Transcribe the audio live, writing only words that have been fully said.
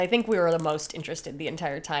I think we were the most interested the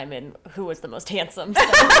entire time in who was the most handsome. So.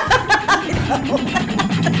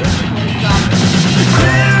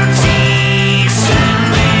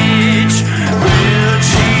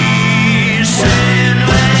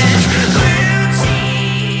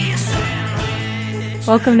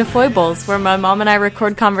 Welcome to Foibles, where my mom and I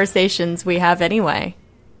record conversations we have anyway.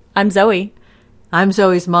 I'm Zoe. I'm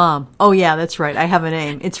Zoe's mom. Oh yeah, that's right. I have a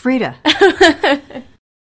name. It's Frida.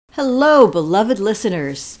 Hello, beloved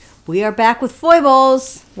listeners. We are back with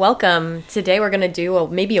Foibles. Welcome. Today we're going to do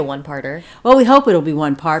maybe a one-parter. Well, we hope it'll be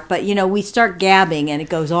one part, but we start gabbing and it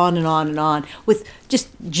goes on and on and on with just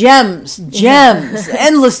gems,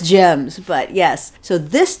 endless gems. But yes, so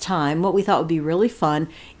this time what we thought would be really fun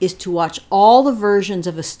is to watch all the versions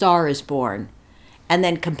of A Star is Born and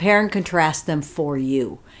then compare and contrast them for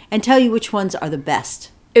you and tell you which ones are the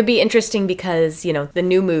best. It'd be interesting because, the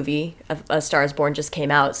new movie of A Star is Born just came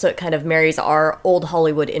out, so it kind of marries our old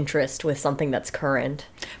Hollywood interest with something that's current.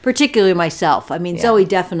 Particularly myself. I mean, yeah. Zoe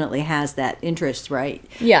definitely has that interest, right?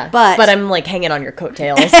 Yeah, but I'm like hanging on your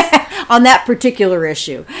coattails. On that particular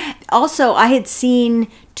issue. Also, I had seen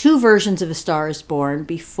two versions of A Star is Born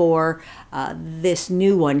before this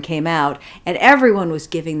new one came out, and everyone was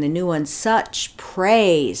giving the new one such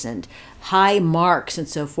praise and high marks and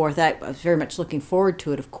so forth. I was very much looking forward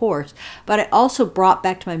to it, of course, but it also brought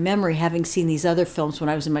back to my memory having seen these other films when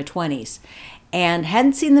I was in my 20s and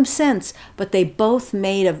hadn't seen them since, but they both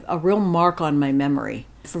made a real mark on my memory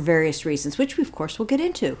for various reasons, which we of course will get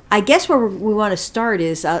into. I guess where we want to start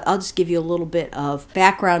is I'll just give you a little bit of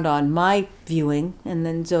background on my viewing, and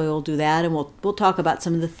then Zoe will do that, and we'll talk about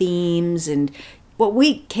some of the themes and what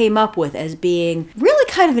we came up with as being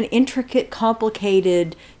really kind of an intricate,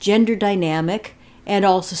 complicated gender dynamic and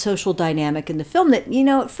also social dynamic in the film that,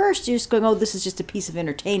 at first you're just going, oh, this is just a piece of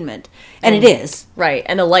entertainment. And it is. Right,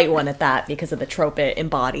 and a light one at that because of the trope it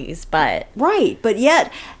embodies, but... Right, but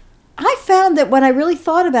yet I found that when I really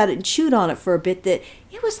thought about it and chewed on it for a bit, that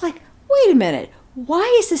it was like, wait a minute, why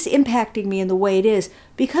is this impacting me in the way it is?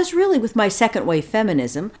 Because really, with my second wave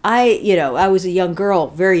feminism, I was a young girl,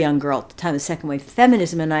 very young girl at the time of second wave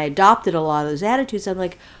feminism, and I adopted a lot of those attitudes. I'm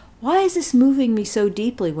like, why is this moving me so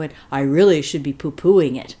deeply when I really should be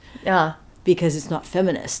poo-pooing it? Because it's not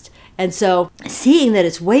feminist. And so seeing that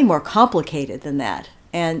it's way more complicated than that,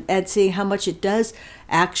 and seeing how much it does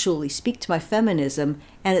actually speak to my feminism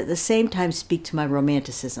and at the same time speak to my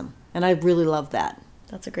romanticism. And I really love that.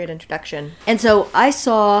 That's a great introduction. And so I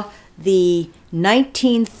saw the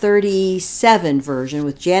 1937 version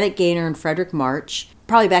with Janet Gaynor and Frederick March,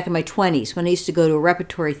 probably back in my 20s when I used to go to a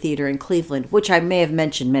repertory theater in Cleveland, which I may have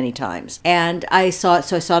mentioned many times. And I saw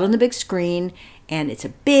it on the big screen, and it's a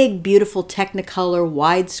big, beautiful Technicolor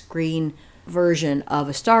widescreen version of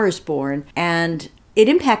A Star is Born, and it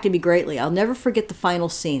impacted me greatly. I'll never forget the final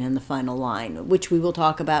scene and the final line, which we will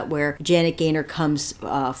talk about, where Janet Gaynor comes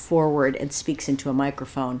forward and speaks into a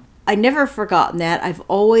microphone. I never forgotten that. I've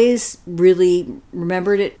always really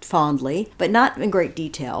remembered it fondly, but not in great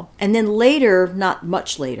detail. And then later, not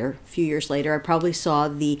much later, a few years later, I probably saw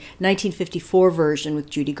the 1954 version with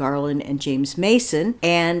Judy Garland and James Mason,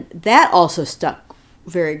 and that also stuck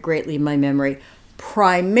very greatly in my memory,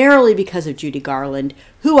 primarily because of Judy Garland,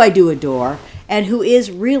 who I do adore, and who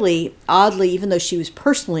is really, oddly, even though she was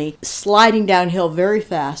personally sliding downhill very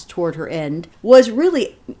fast toward her end, was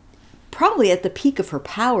really probably at the peak of her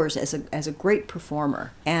powers as a great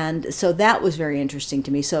performer. And so that was very interesting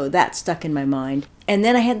to me. So that stuck in my mind. And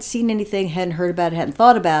then I hadn't seen anything, hadn't heard about it, hadn't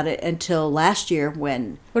thought about it until last year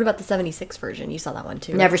when... What about the 76 version? You saw that one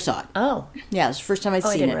too, right? Never saw it. Oh. Yeah, it was the first time I'd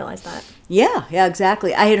seen it. I didn't realize that. Yeah,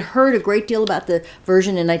 exactly. I had heard a great deal about the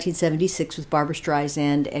version in 1976 with Barbra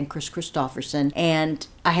Streisand and Kris Kristofferson, and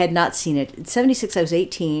I had not seen it. In 76, I was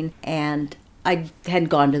 18, and I hadn't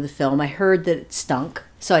gone to the film. I heard that it stunk,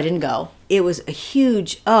 so I didn't go. It was a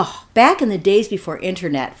huge, back in the days before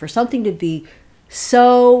internet, for something to be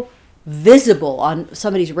so visible on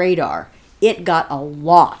somebody's radar, it got a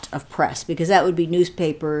lot of press, because that would be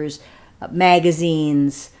newspapers,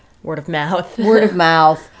 magazines, word of mouth,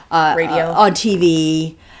 radio, on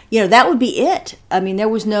TV. That would be it. I mean, there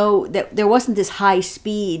wasn't this high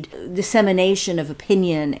speed dissemination of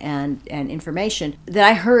opinion and information that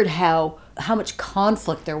I heard how much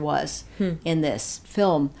conflict there was in this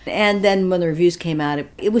film. And then when the reviews came out,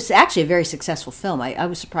 it was actually a very successful film. I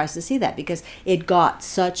was surprised to see that, because it got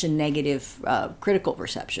such a negative critical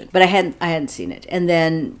reception. But I hadn't seen it. And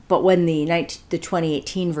then, but when the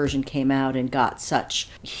 2018 version came out and got such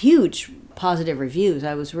huge positive reviews,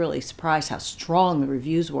 I was really surprised how strong the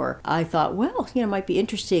reviews were. I thought, well, it might be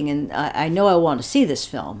interesting, and I know I want to see this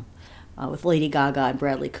film. with Lady Gaga and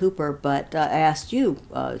Bradley Cooper. But I asked you,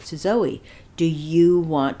 to Zoe, do you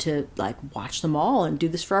want to watch them all and do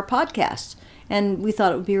this for our podcast? And we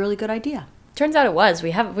thought it would be a really good idea. Turns out it was.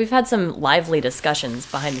 We've had some lively discussions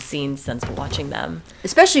behind the scenes since watching them.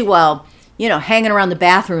 Especially while, hanging around the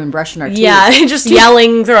bathroom and brushing our teeth. Yeah, just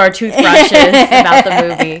yelling through our toothbrushes about the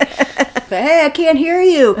movie. But, hey, I can't hear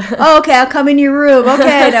you. Oh, okay, I'll come in your room.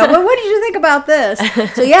 Okay, now what did you think about this?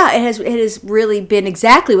 So yeah, it has really been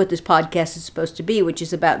exactly what this podcast is supposed to be, which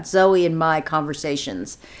is about Zoe and my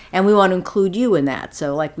conversations, and we want to include you in that.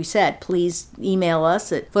 So, like we said, please email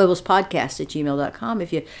us at foiblespodcast@gmail.com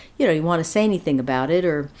if you want to say anything about it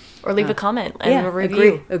or leave a comment and a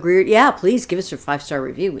review. Agree. Yeah, please give us a 5-star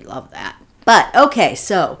review. We love that. But okay,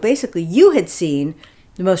 so basically, you had seen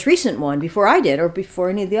the most recent one before I did, or before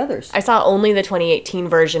any of the others. I saw only the 2018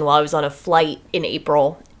 version while I was on a flight in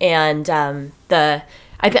April, and I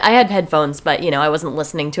had headphones, but, I wasn't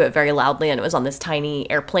listening to it very loudly, and it was on this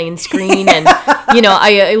tiny airplane screen, and,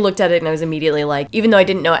 I looked at it, and I was immediately like, even though I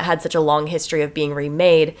didn't know it had such a long history of being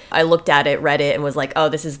remade, I looked at it, read it, and was like, oh,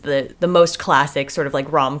 this is the most classic sort of,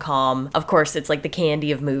 rom-com. Of course, it's, the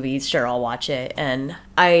candy of movies. Sure, I'll watch it, and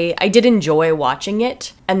I did enjoy watching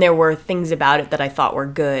it, and there were things about it that I thought were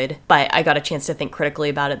good, but I got a chance to think critically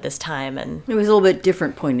about it this time, and it was a little bit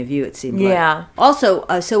different point of view, it seemed like. Yeah. Also,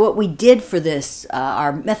 so what we did for this,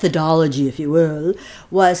 our methodology, if you will,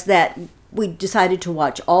 was that we decided to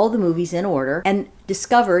watch all the movies in order and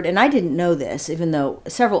discovered, and I didn't know this, even though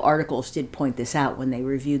several articles did point this out when they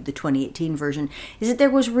reviewed the 2018 version, is that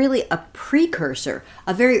there was really a precursor,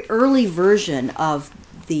 a very early version of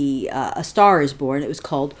the A Star is Born. It was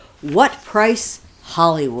called What Price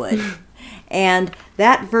Hollywood. And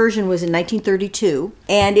that version was in 1932,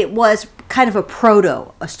 and it was kind of a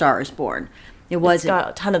proto A Star is Born. It's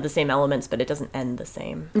got a ton of the same elements, but it doesn't end the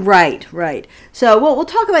same. Right. So we'll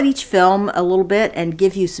talk about each film a little bit and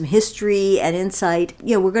give you some history and insight.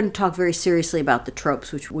 We're going to talk very seriously about the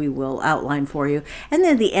tropes, which we will outline for you. And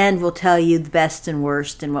then at the end, we'll tell you the best and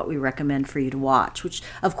worst and what we recommend for you to watch, which,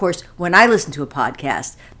 of course, when I listen to a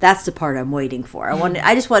podcast, that's the part I'm waiting for.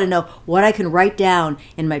 I just want to know what I can write down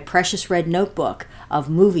in my precious red notebook of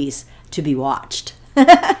movies to be watched.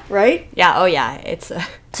 Right? Yeah, oh yeah. It's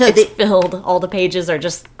filled. All the pages are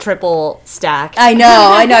just triple stacked. I know.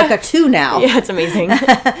 I've got 2 now. Yeah, it's amazing.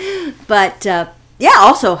 But,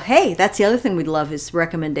 also, hey, that's the other thing we'd love is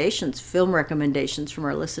recommendations, film recommendations from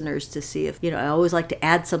our listeners to see if, I always like to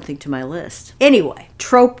add something to my list. Anyway,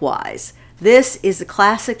 trope-wise, this is the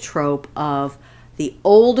classic trope of the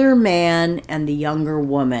older man and the younger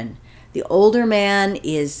woman. The older man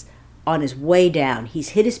is on his way down. He's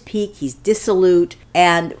hit his peak, he's dissolute,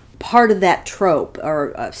 and part of that trope, or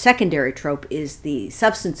a secondary trope, is the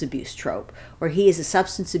substance abuse trope, where he is a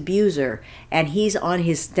substance abuser, and he's on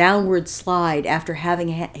his downward slide after having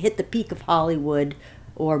hit the peak of Hollywood,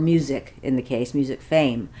 or music, in the case, music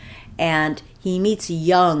fame. And he meets a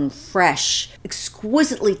young, fresh,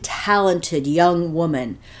 exquisitely talented young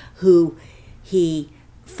woman who he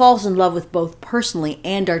falls in love with both personally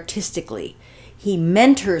and artistically. He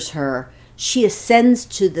mentors her. She ascends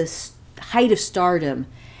to the height of stardom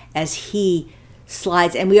as he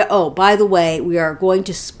slides. And by the way, we are going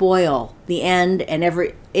to spoil the end and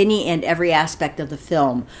every aspect of the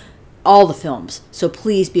film, all the films. So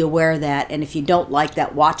please be aware of that. And if you don't like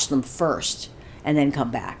that, watch them first and then come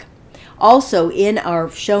back. Also, in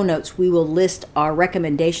our show notes, we will list our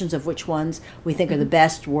recommendations of which ones we think are the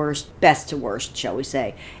best to worst, shall we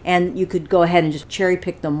say. And you could go ahead and just cherry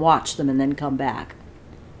pick them, watch them, and then come back.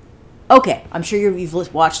 Okay, I'm sure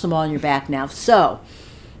you've watched them all on your back now. So,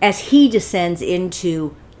 as he descends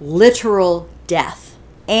into literal death,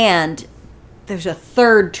 and there's a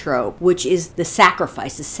third trope, which is the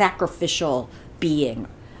sacrificial being.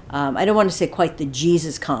 I don't want to say quite the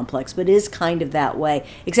Jesus complex, but it is kind of that way,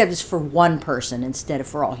 except it's for one person instead of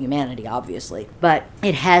for all humanity, obviously. But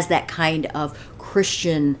it has that kind of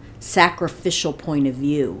Christian sacrificial point of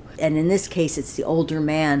view. And in this case, it's the older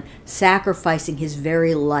man sacrificing his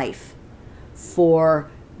very life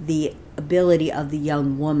for the ability of the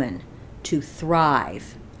young woman to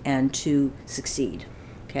thrive and to succeed.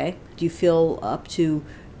 Okay? Do you feel up to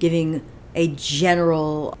giving a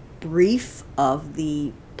general brief of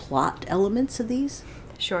the plot elements of these?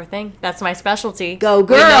 Sure thing. That's my specialty. Go,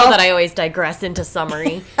 girl! You know that I always digress into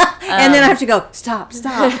summary. And then I have to go, stop.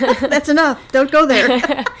 That's enough. Don't go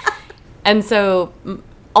there. And so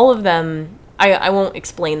all of them, I won't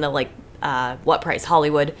explain the What Price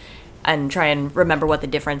Hollywood and try and remember what the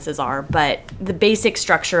differences are, but the basic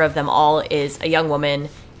structure of them all is a young woman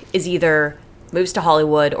is either moves to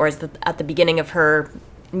Hollywood or is at the beginning of her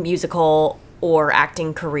musical or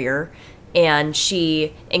acting career, and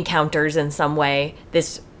she encounters in some way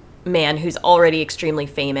this man who's already extremely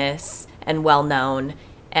famous and well known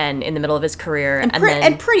and in the middle of his career,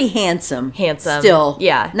 and pretty handsome still,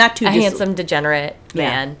 not too handsome degenerate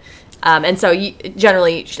man. And so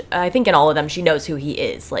generally, I think in all of them, she knows who he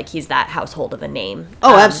is. Like, he's that household of a name.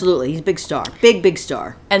 Oh, absolutely. He's a big star. Big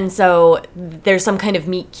star. And so there's some kind of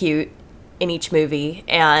meet cute in each movie.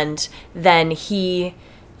 And then he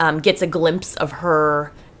gets a glimpse of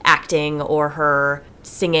her acting or her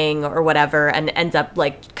singing or whatever, and ends up,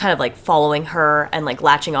 like, kind of, like, following her and, like,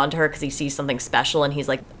 latching onto her because he sees something special. And he's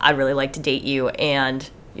like, I'd really like to date you, and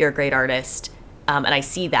you're a great artist. And I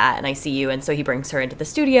see that, and I see you. And so he brings her into the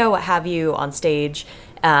studio, what have you, on stage,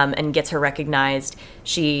 and gets her recognized.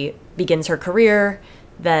 She begins her career.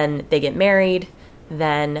 Then they get married.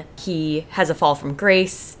 Then he has a fall from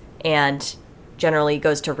grace and generally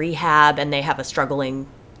goes to rehab, and they have this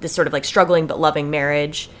sort of like struggling but loving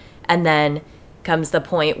marriage. And then comes the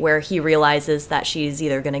point where he realizes that she's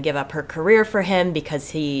either going to give up her career for him because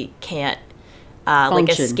he can't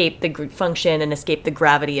escape the function and escape the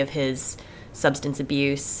gravity of his substance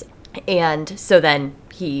abuse, and so then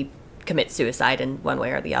he commits suicide in one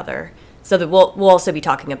way or the other. So that we'll also be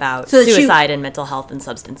talking about suicide and mental health and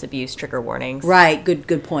substance abuse trigger warnings. Right,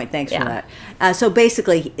 good point. Thanks for that. So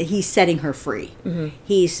basically, he's setting her free. Mm-hmm.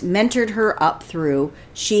 He's mentored her up through.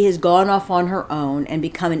 She has gone off on her own and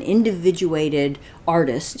become an individuated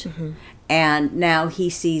artist. Mm-hmm. And now he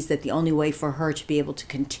sees that the only way for her to be able to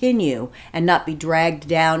continue and not be dragged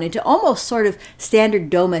down into almost sort of standard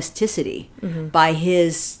domesticity by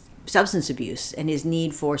his substance abuse and his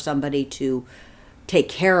need for somebody to take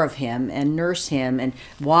care of him and nurse him and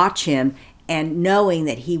watch him, and knowing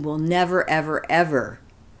that he will never, ever, ever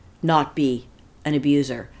not be an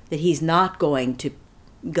abuser, that he's not going to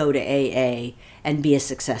go to AA and be a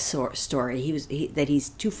success story. That he's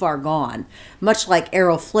too far gone. Much like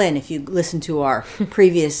Errol Flynn, if you listen to our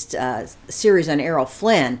previous series on Errol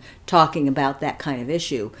Flynn, talking about that kind of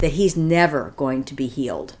issue, that he's never going to be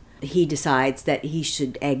healed. He decides that he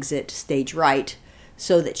should exit stage right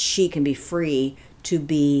so that she can be free to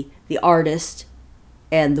be the artist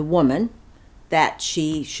and the woman that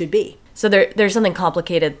she should be. So there's something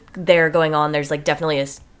complicated there going on. There's like definitely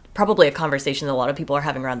probably a conversation that a lot of people are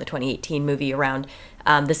having around the 2018 movie around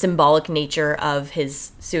the symbolic nature of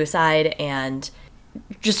his suicide and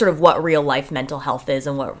just sort of what real life mental health is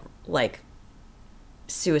and what like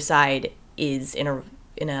suicide is in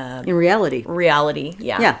reality.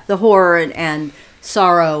 Yeah, the horror and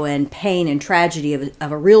sorrow and pain and tragedy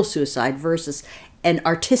of a real suicide versus an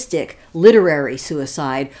artistic literary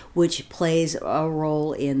suicide, which plays a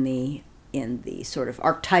role in the sort of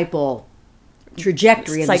archetypal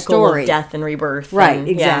trajectory of the story, of death and rebirth, right?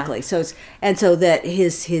 Exactly. So that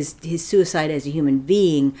his suicide as a human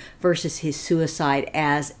being versus his suicide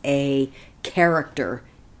as a character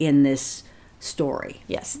in this story.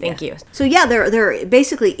 Yes, thank you. So they're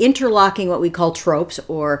basically interlocking what we call tropes,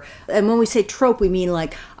 and when we say trope, we mean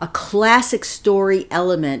like a classic story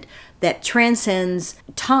element that transcends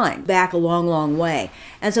time back a long, long way.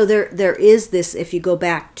 And so there is this, if you go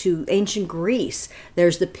back to ancient Greece,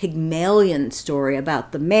 there's the Pygmalion story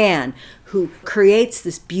about the man who creates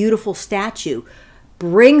this beautiful statue,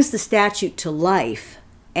 brings the statue to life,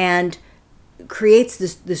 and creates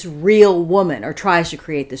this real woman, or tries to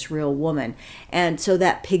create this real woman. And so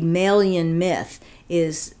that Pygmalion myth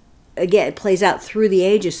is, again, it plays out through the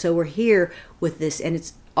ages. So we're here with this, and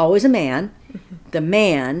it's always a man, the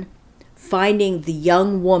man finding the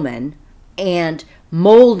young woman and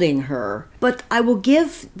molding her. But I will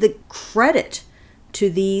give the credit to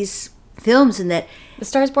these films in that The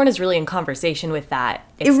Star is Born is really in conversation with that.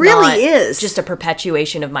 It really is. Just a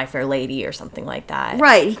perpetuation of My Fair Lady or something like that.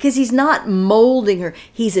 Right, because he's not molding her,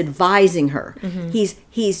 he's advising her. Mm-hmm.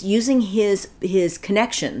 He's using his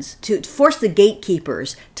connections to force the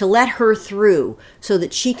gatekeepers to let her through so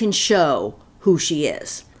that she can show who she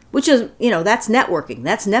is. Which is, that's networking,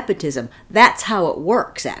 that's nepotism. That's how it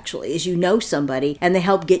works, actually, is you know somebody and they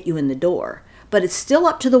help get you in the door. But it's still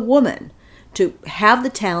up to the woman to have the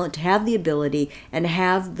talent, to have the ability, and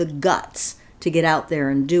have the guts to get out there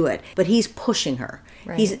and do it. But he's pushing her.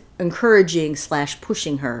 Right. He's encouraging /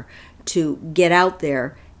 pushing her to get out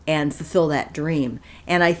there and fulfill that dream.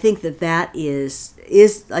 And I think that is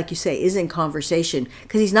like you say, is in conversation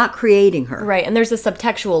because he's not creating her. Right, and there's a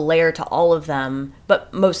subtextual layer to all of them, but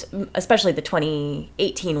especially the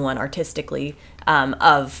 2018 one artistically,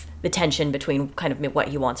 of the tension between kind of what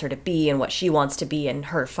he wants her to be and what she wants to be, and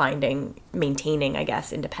her maintaining, I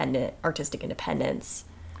guess, artistic independence.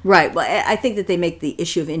 Right. Well, I think that they make the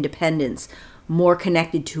issue of independence more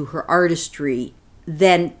connected to her artistry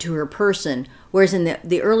than to her person. Whereas in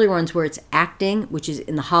the earlier ones where it's acting, which is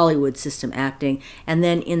in the Hollywood system acting, and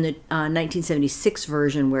then in the 1976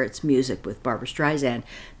 version where it's music with Barbra Streisand,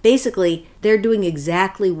 basically they're doing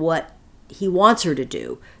exactly what he wants her to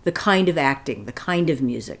do, the kind of acting, the kind of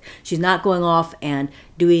music. She's not going off and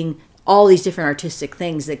doing all these different artistic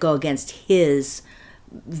things that go against his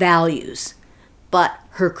values. But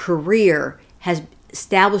her career has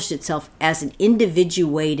established itself as an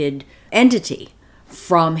individuated entity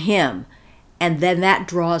from him. And then that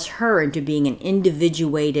draws her into being an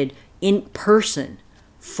individuated in person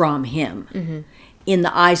from him in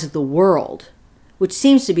the eyes of the world, which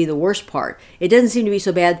seems to be the worst part. It doesn't seem to be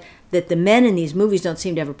so bad that the men in these movies don't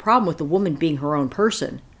seem to have a problem with the woman being her own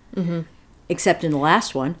person. Except in the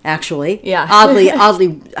last one, actually. Yeah.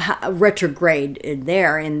 oddly retrograde in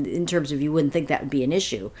there in terms of you wouldn't think that would be an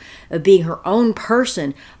issue. Of being her own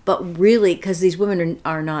person, but really, because these women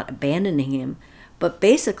are not abandoning him, but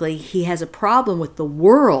basically he has a problem with the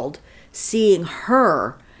world seeing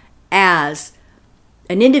her as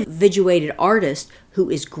an individuated artist who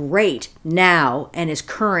is great now and is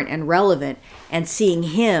current and relevant, and seeing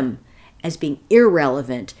him as being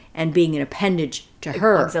irrelevant and being an appendage to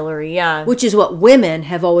her. Auxiliary, yeah. Which is what women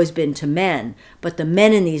have always been to men. But the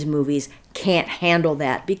men in these movies can't handle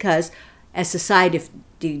that because as society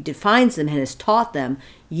defines them and has taught them,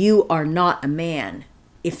 you are not a man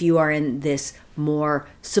if you are in this more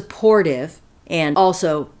supportive and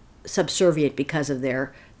also subservient because of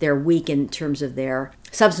their weak in terms of their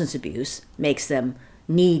substance abuse, makes them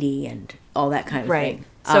needy and all that kind of thing.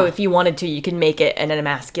 So if you wanted to, you can make it an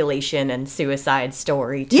emasculation and suicide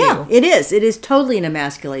story, too. Yeah, it is. It is totally an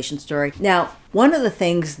emasculation story. Now, one of the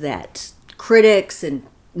things that critics and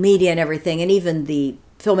media and everything, and even the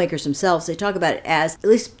filmmakers themselves, they talk about it as, at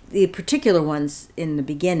least the particular ones in the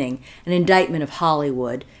beginning, an indictment of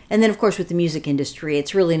Hollywood. And then, of course, with the music industry,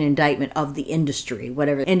 it's really an indictment of the industry,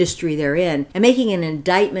 whatever industry they're in, and making an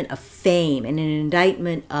indictment of fame and an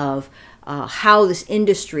indictment of how this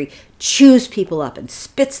industry chews people up and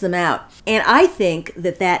spits them out. And I think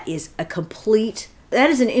that is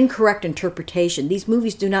an incorrect interpretation. These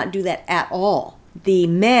movies do not do that at all. The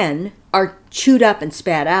men are chewed up and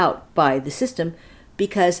spat out by the system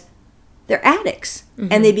because they're addicts,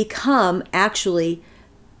 and they become actually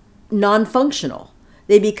non-functional.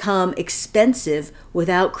 They become expensive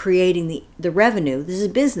without creating the revenue. This is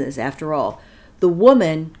business, after all. The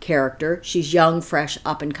woman character, she's young, fresh,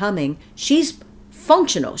 up and coming. She's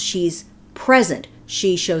functional. She's present.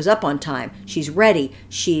 She shows up on time. She's ready.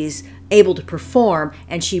 She's able to perform,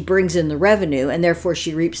 and she brings in the revenue, and therefore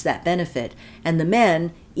she reaps that benefit. And the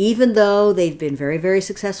men, even though they've been very, very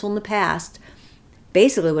successful in the past,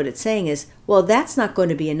 basically what it's saying is, well, that's not going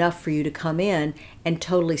to be enough for you to come in and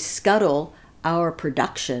totally scuttle our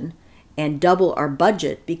production and double our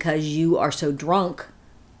budget because you are so drunk,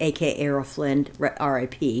 a.k.a. Errol Flynn,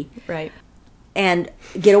 R.I.P. Right. And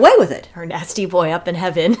get away with it. Her nasty boy up in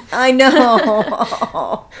heaven. I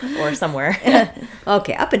know. Or somewhere.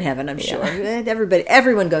 Okay, up in heaven, I'm sure.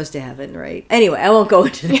 Everyone goes to heaven, right? Anyway, I won't go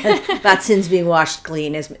into that about sins being washed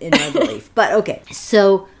clean as in my belief. But okay,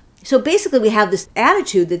 so basically we have this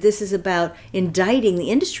attitude that this is about indicting the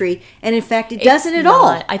industry, and in fact it doesn't at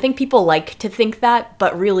all. I think people like to think that,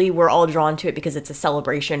 but really we're all drawn to it because it's a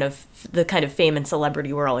celebration of the kind of fame and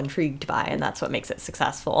celebrity we're all intrigued by, and that's what makes it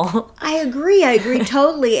successful. I agree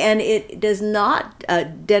totally, and it does not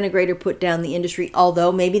denigrate or put down the industry,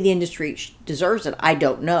 although maybe the industry deserves it. I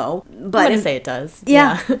don't know. But I'm going to say it does.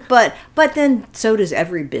 Yeah. but then so does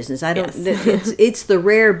every business. It's the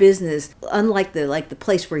rare business, unlike the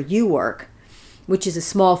place where you work, which is a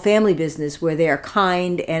small family business where they are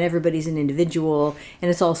kind and everybody's an individual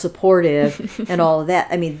and it's all supportive and all of that.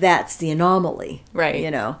 I mean, that's the anomaly. Right.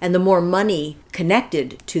 And the more money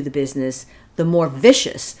connected to the business, the more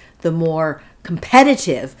vicious, the more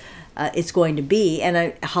competitive it's going to be.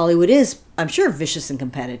 And Hollywood is, I'm sure, vicious and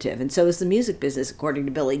competitive. And so is the music business, according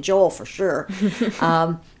to Billy Joel, for sure.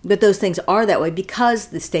 But those things are that way because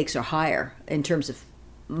the stakes are higher in terms of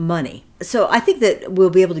money. So I think that we'll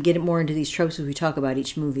be able to get more into these tropes as we talk about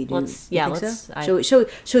each movie. Do you think so? Shall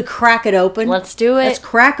we crack it open? Let's do it. Let's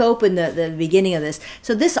crack open the beginning of this.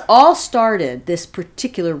 So this all started, this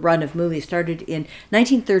particular run of movies started in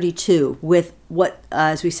 1932 with what,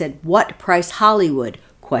 as we said, What Price Hollywood? ?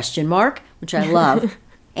 Which I love.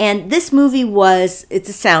 And this movie it's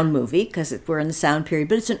a sound movie because we're in the sound period,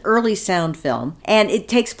 but it's an early sound film. And it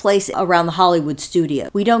takes place around the Hollywood studio.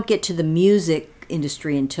 We don't get to the music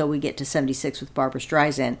industry until we get to 76 with Barbra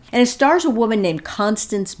Streisand. And it stars a woman named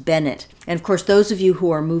Constance Bennett. And of course, those of you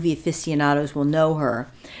who are movie aficionados will know her.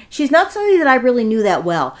 She's not somebody that I really knew that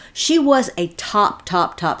well. She was a top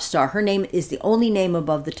star. Her name is the only name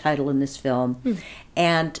above the title in this film.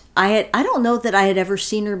 And I don't know that I had ever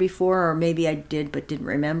seen her before, or maybe I did but didn't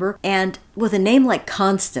remember. And with a name like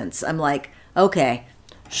Constance, I'm like, okay,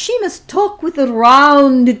 she must talk with the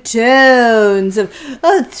round tones of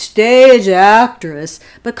a stage actress.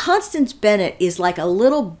 But Constance Bennett is like a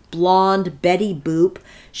little blonde Betty Boop.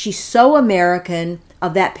 She's so American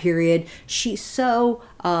of that period. She's so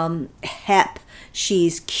hep.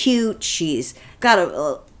 She's cute. She's got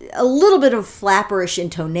a little bit of flapperish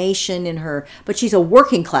intonation in her, but she's a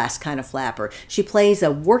working class kind of flapper. She plays a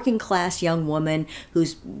working class young woman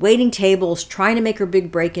who's waiting tables, trying to make her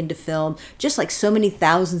big break into film, just like so many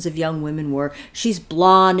thousands of young women were. She's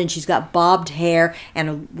blonde and she's got bobbed hair and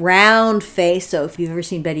a round face. So if you've ever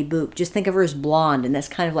seen Betty Boop, just think of her as blonde, and that's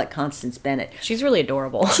kind of like Constance Bennett. She's really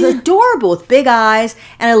adorable. She's adorable with big eyes,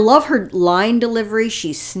 and I love her line delivery.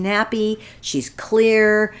 She's snappy, she's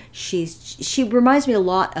clear, she reminds me a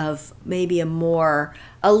lot of maybe a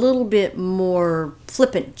little bit more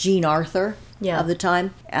flippant Jean Arthur of the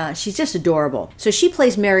time. She's just adorable. So she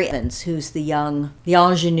plays Mary Evans, who's the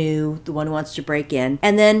ingenue, the one who wants to break in.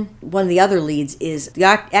 And then one of the other leads is, the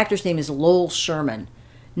actor's name is Lowell Sherman.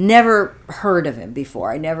 Never heard of him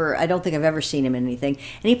before. I don't think I've ever seen him in anything.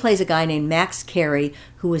 And he plays a guy named Max Carey,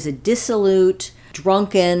 who is a dissolute,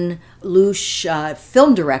 drunken, louche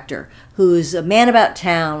film director who's a man about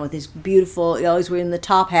town with his beautiful, always wearing the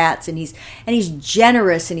top hats, and he's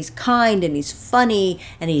generous and he's kind and he's funny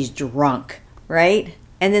and he's drunk, right?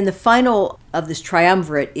 And then the final of this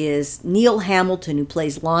triumvirate is Neil Hamilton, who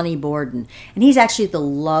plays Lonnie Borden. And he's actually the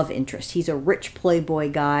love interest. He's a rich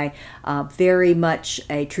playboy guy, very much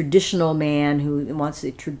a traditional man who wants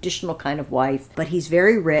a traditional kind of wife. But he's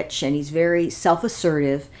very rich and he's very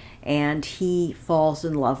self-assertive. And he falls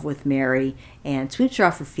in love with Mary and sweeps her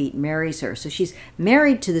off her feet and marries her. So she's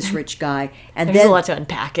married to this rich guy. And There's a lot to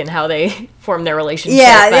unpack in how they form their relationship.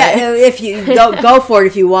 Yeah, if you go for it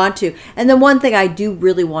if you want to. And then one thing I do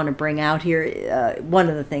really want to bring out here, one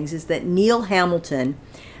of the things, is that Neil Hamilton,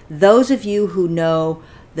 those of you who know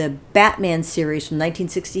the Batman series from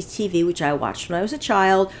 1960s TV, which I watched when I was a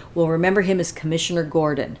child, will remember him as Commissioner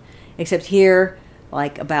Gordon. Except here,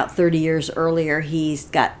 like about 30 years earlier, he's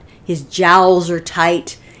got... his jowls are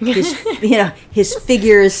tight. His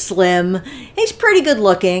figure is slim. He's pretty good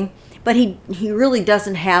looking, but he really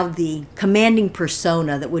doesn't have the commanding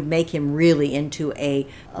persona that would make him really into a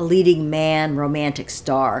leading man romantic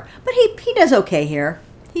star. But he does okay here.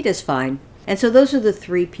 He does fine. And so those are the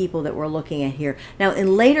three people that we're looking at here. Now,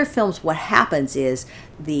 in later films, what happens is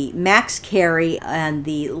the Max Carey and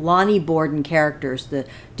the Lonnie Borden characters, the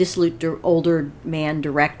dissolute older man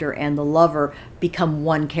director and the lover, become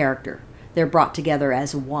one character. They're brought together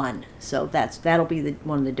as one. So that'll be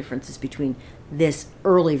one of the differences between this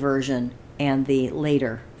early version and the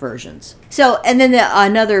later versions. So, and then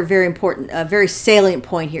another very important, very salient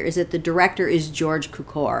point here is that the director is George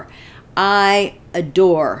Cukor. I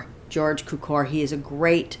adore George Cukor. He is a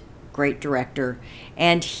great director,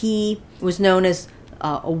 and he was known as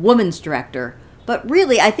a woman's director. But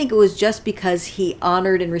really, I think it was just because he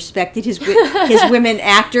honored and respected his women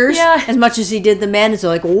actors as much as he did the men. So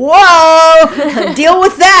like, whoa, deal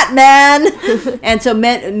with that, man. And so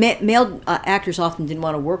male actors often didn't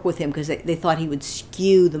want to work with him because they thought he would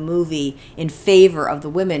skew the movie in favor of the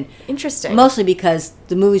women. Interesting. Mostly because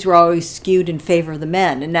the movies were always skewed in favor of the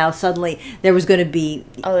men. And now suddenly there was going to be...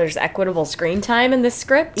 Oh, there's equitable screen time in this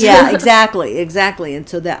script? Yeah, exactly. And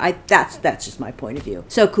so that's just my point of view.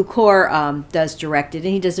 So Cukor does direct it,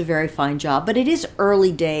 and he does a very fine job. But it is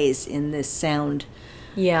early days in this sound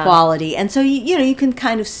quality. And so, you can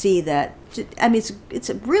kind of see that. I mean, it's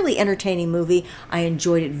a really entertaining movie. I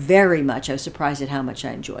enjoyed it very much. I was surprised at how much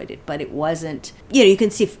I enjoyed it. But it wasn't... you can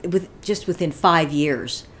see within 5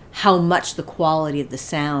 years how much the quality of the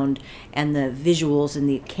sound and the visuals and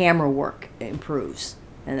the camera work improves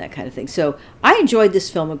and that kind of thing. So I enjoyed this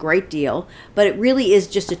film a great deal, but it really is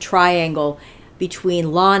just a triangle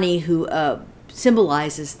between Lonnie, who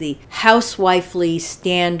symbolizes the housewifely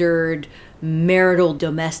standard marital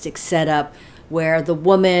domestic setup where the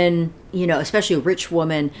woman, especially a rich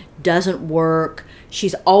woman, doesn't work.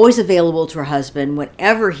 She's always available to her husband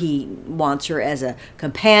whenever he wants her as a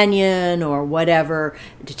companion or whatever,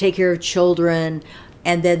 to take care of children.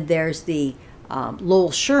 And then there's the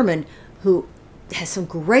Lowell Sherman, who has some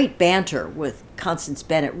great banter with Constance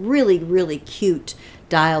Bennett, really, really cute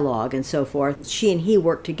dialogue and so forth. She and he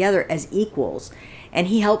work together as equals. and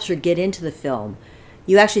he helps her get into the film.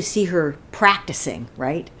 You actually see her practicing,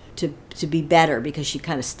 right? To be better, because she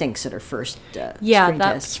kind of stinks at her first screen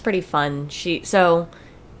that's test. pretty fun.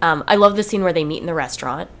 I love the scene where they meet in the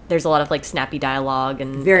restaurant. There's a lot of like snappy dialogue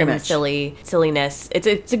and Very much silliness.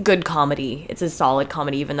 It's a good comedy. It's a solid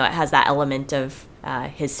comedy, even though it has that element of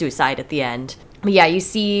his suicide at the end. But yeah, you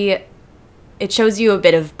see, it shows you a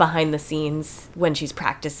bit of behind the scenes when she's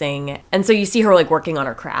practicing, and so you see her like working on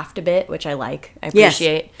her craft a bit, which I like. I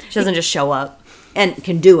appreciate. Yes. She doesn't just show up and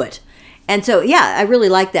can do it. And so, yeah, I really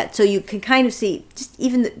like that. So you can kind of see, just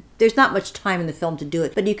even there's not much time in the film to do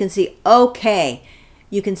it, but you can see, okay,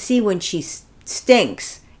 you can see when she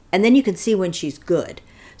stinks, and then you can see when she's good.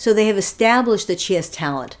 So they have established that she has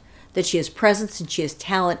talent, that she has presence and she has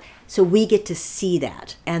talent, so we get to see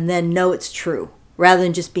that and then know it's true, rather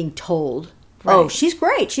than just being told, right. Oh, she's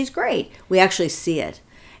great. We actually see it.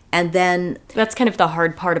 And then that's kind of the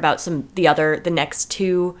hard part about the next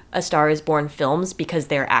two A Star Is Born films, because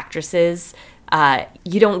they're actresses.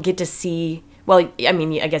 You don't get to see. Well, I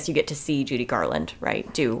mean, I guess you get to see Judy Garland,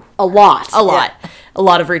 right? Do a lot, yeah. A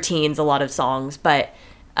lot of routines, a lot of songs, but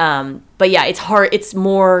yeah, it's hard. It's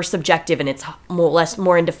more subjective, and it's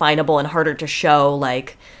more indefinable and harder to show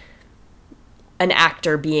like an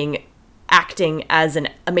actor acting as an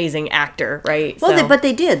amazing actor, right? Well, but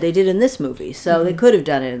they did in this movie, so they could have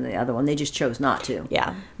done it in the other one. They just chose not to.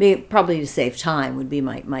 Yeah, probably to save time would be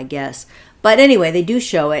my guess. But anyway, they do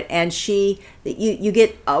show it, and you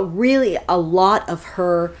get a lot of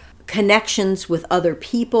her connections with other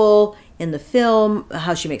people in the film,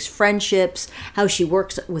 how she makes friendships, how she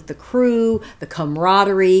works with the crew, the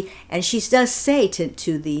camaraderie, and she does say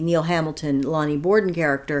to the Neil Hamilton, Lonnie Borden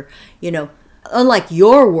character, unlike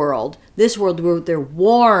your world, this world where they're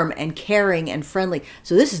warm and caring and friendly.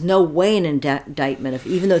 So this is no way an indictment of,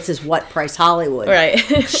 even though it says What Price Hollywood. Right.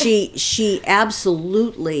 she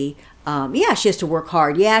absolutely, she has to work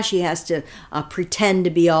hard. Yeah, she has to pretend to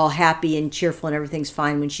be all happy and cheerful and everything's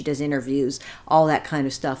fine when she does interviews, all that kind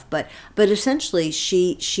of stuff. But essentially,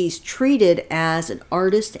 she's treated as an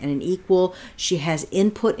artist and an equal. She has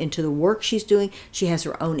input into the work she's doing. She has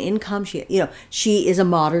her own income. She is a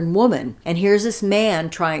modern woman. And here's this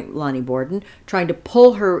man Lonnie Borden, trying to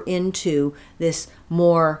pull her into this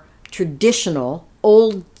more traditional,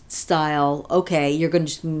 old style, okay, you're going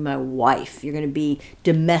to just be my wife. You're going to be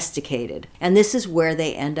domesticated. And this is where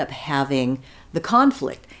they end up having the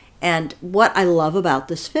conflict. And what I love about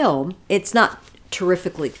this film, it's not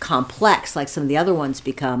terrifically complex like some of the other ones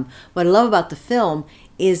become. What I love about the film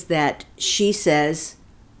is that she says,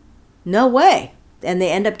 no way. And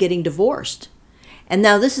they end up getting divorced. And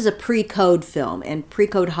now this is a pre-code film, and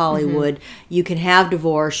pre-code Hollywood, you can have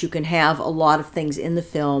divorce, you can have a lot of things in the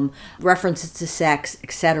film, references to sex,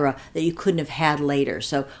 etc., that you couldn't have had later.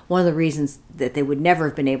 So one of the reasons that they would never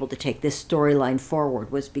have been able to take this storyline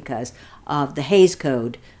forward was because of the Hays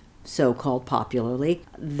Code, so-called popularly,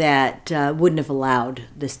 that wouldn't have allowed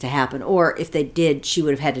this to happen. Or if they did, she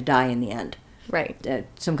would have had to die in the end. Right.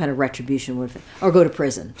 Some kind of retribution would have, or go to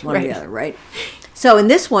prison, one or the other, right? So in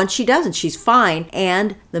this one, she doesn't. She's fine.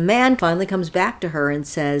 And the man finally comes back to her and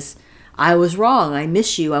says, I was wrong. I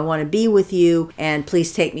miss you. I want to be with you. And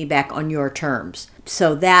please take me back on your terms.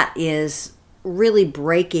 So that is really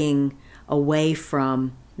breaking away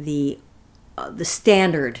from the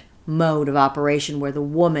standard mode of operation where the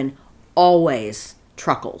woman always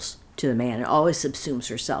truckles to the man and always subsumes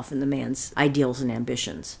herself in the man's ideals and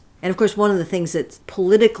ambitions. And of course, one of the things that's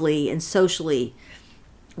politically and socially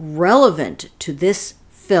relevant to this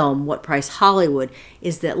film, What Price Hollywood,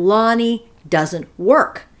 is that Lonnie doesn't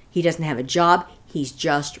work. He doesn't have a job. He's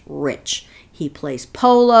just rich. He plays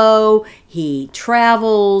polo. He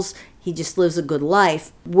travels. He just lives a good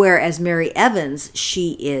life. Whereas Mary Evans,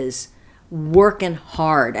 she is working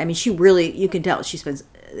hard. I mean, she really, you can tell she spends,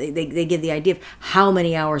 they give the idea of how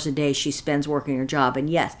many hours a day she spends working her job. And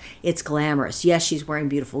yes, it's glamorous. Yes, she's wearing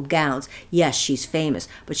beautiful gowns. Yes, she's famous.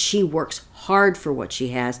 But she works hard for what she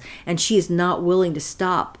has. And she is not willing to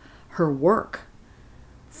stop her work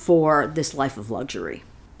for this life of luxury.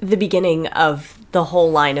 The beginning of the whole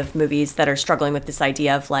line of movies that are struggling with this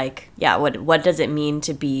idea of like, yeah, what does it mean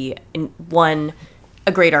to be, one,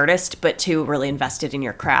 a great artist, but two, really invested in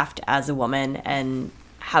your craft as a woman, and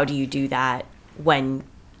how do you do that when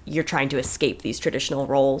you're trying to escape these traditional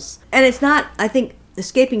roles? And it's not, I think,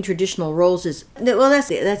 escaping traditional roles is, well, that's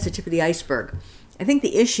the tip of the iceberg. I think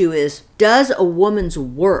the issue is, does a woman's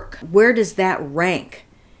work, where does that rank?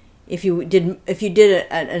 If you did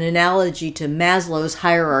an analogy to Maslow's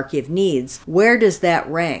hierarchy of needs, where does that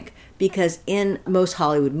rank? because in most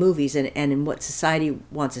Hollywood movies and in what society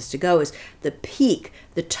wants us to go is the peak,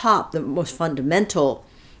 the top, the most fundamental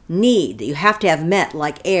need that you have to have met,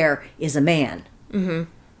 like air, is a man,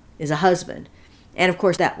 is a husband. And of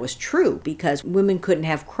course that was true because women couldn't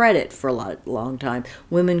have credit for a long time.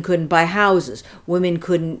 Women couldn't buy houses. Women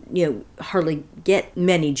couldn't, hardly get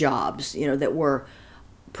many jobs, that were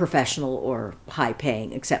professional or high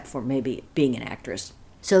paying, except for maybe being an actress.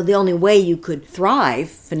 So the only way you could thrive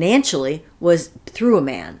financially was through a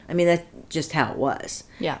man. I mean, that's just how it was.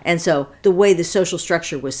 Yeah. And so the way the social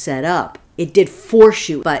structure was set up, it did force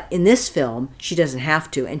you. But in this film, she doesn't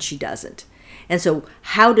have to, and she doesn't. And so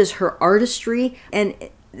how does her artistry, and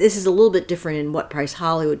this is a little bit different in What Price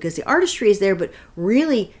Hollywood, because the artistry is there, but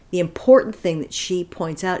really the important thing that she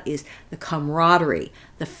points out is the camaraderie,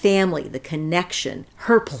 the family, the connection,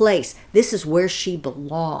 her place. This is where she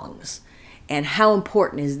belongs. And how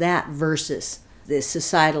important is that versus this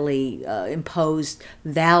societally imposed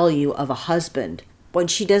value of a husband when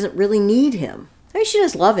she doesn't really need him? I mean, she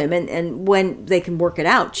does love him, and when they can work it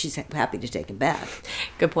out, she's happy to take him back.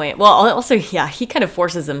 Good point. Well, also, yeah, he kind of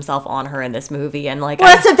forces himself on her in this movie, and like,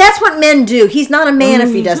 well, that's what men do. He's not a man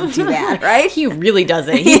if he doesn't do that, right? He really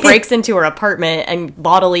doesn't. He breaks into her apartment and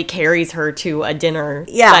bodily carries her to a dinner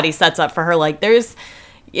that he sets up for her. Like,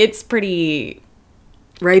 it's pretty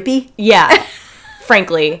rapey. Yeah.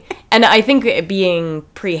 Frankly. And I think being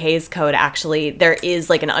pre-Hays Code, actually, there is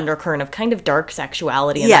like an undercurrent of kind of dark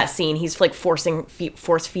sexuality in that scene. He's like force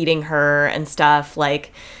feeding her and stuff.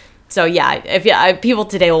 Like, so yeah, if people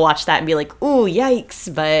today will watch that and be like, ooh,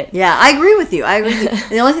 yikes. But yeah, I agree with you. And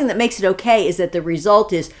the only thing that makes it okay is that the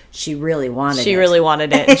result is she really wanted it. She really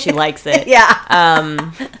wanted it and she likes it.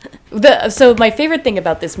 Yeah. So my favorite thing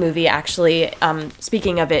about this movie, actually,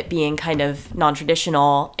 speaking of it being kind of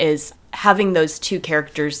non-traditional, is having those two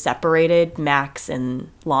characters separated, Max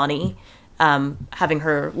and Lonnie, having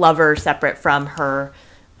her lover separate from her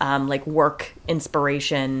like work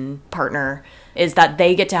inspiration partner, is that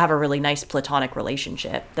they get to have a really nice platonic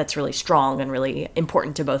relationship that's really strong and really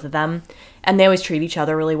important to both of them. And they always treat each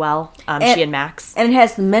other really well, she and Max. And it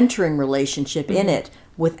has the mentoring relationship in it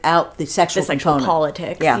without the sexual component.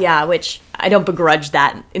 Politics. Yeah, which I don't begrudge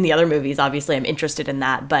that in the other movies. Obviously, I'm interested in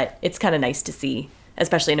that, but it's kind of nice to see,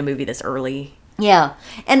 especially in a movie this early. Yeah.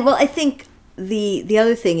 And well, I think the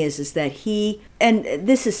other thing is that he, and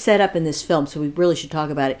this is set up in this film, so we really should talk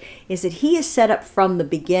about it, is that he is set up from the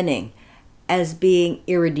beginning as being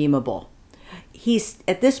irredeemable. He's,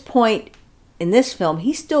 at this point in this film,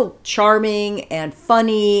 he's still charming and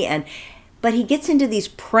funny, but he gets into these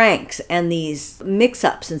pranks and these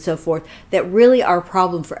mix-ups and so forth that really are a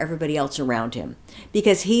problem for everybody else around him,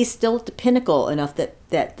 because he's still at the pinnacle enough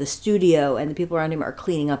that the studio and the people around him are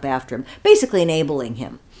cleaning up after him, basically enabling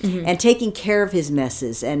him and taking care of his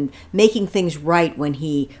messes and making things right when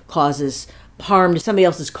he causes harm to somebody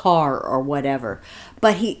else's car or whatever.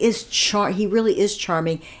 But he really is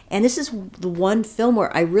charming, and this is the one film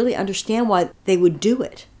where I really understand why they would do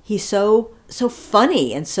it. He's so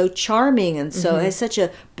funny and so charming, and so has such a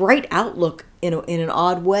bright outlook in an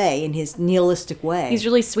odd way, in his nihilistic way. He's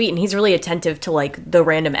really sweet, and he's really attentive to like the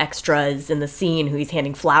random extras in the scene who he's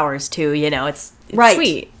handing flowers to. It's right,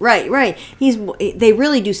 sweet. Right. They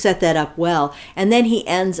really do set that up well, and then he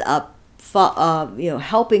ends up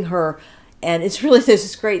helping her, and it's really, there's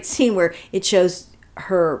this great scene where it shows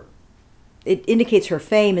her, it indicates her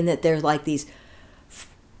fame, and that there's like these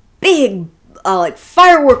big like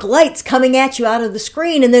firework lights coming at you out of the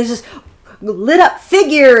screen, and there's this lit up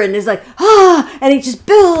figure, and it's like, and it just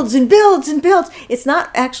builds and builds and builds. It's not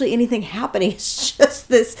actually anything happening. It's just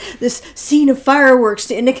this scene of fireworks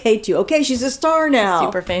to indicate to you, okay, she's a star now.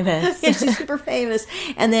 Super famous. Yeah, she's super famous.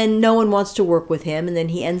 And then no one wants to work with him, and then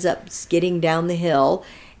he ends up skidding down the hill,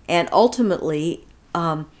 and ultimately,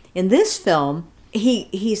 in this film,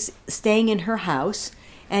 he's staying in her house,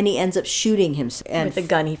 and he ends up shooting himself. With the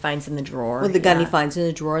gun he finds in the drawer. With the gun he finds in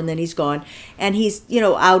the drawer, and then he's gone. And he's,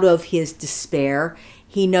 out of his despair,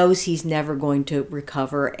 he knows he's never going to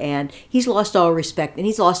recover, and he's lost all respect, and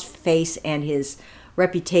he's lost face and his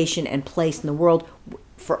reputation and place in the world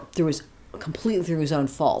completely through his own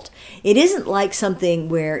fault. It isn't like something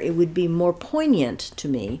where it would be more poignant to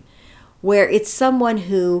me, where it's someone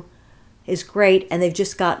who is great and they've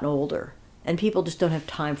just gotten older, and people just don't have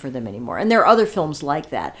time for them anymore. And there are other films like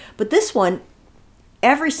that. But this one,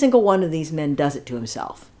 every single one of these men does it to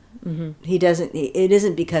himself. He doesn't. It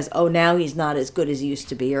isn't because, now he's not as good as he used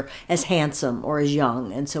to be, or as handsome, or as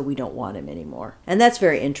young, and so we don't want him anymore. And that's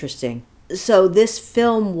very interesting. So this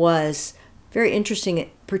film was very interesting,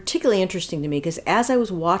 particularly interesting to me, because as I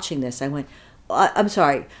was watching this, I went, I'm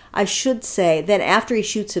sorry, I should say, then after he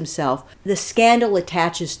shoots himself, the scandal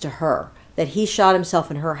attaches to her, that he shot himself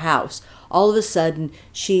in her house. All of a sudden,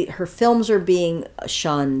 her films are being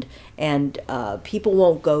shunned, and people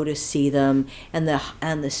won't go to see them, and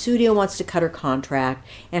the studio wants to cut her contract,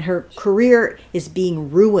 and her career is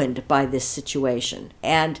being ruined by this situation.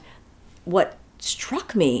 And what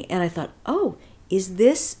struck me, and I thought, oh, is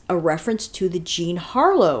this a reference to the Jean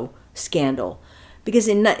Harlow scandal? Because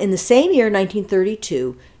in the same year,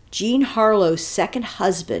 1932, Jean Harlow's second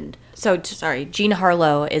husband. So, sorry, Jean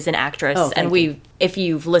Harlow is an actress, and you. if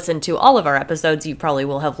you've listened to all of our episodes, you probably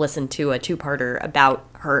will have listened to a two-parter about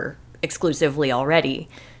her exclusively already.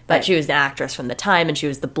 But Right. she was an actress from the time, and she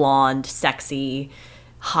was the blonde, sexy,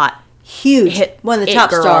 hot, Huge, one of the top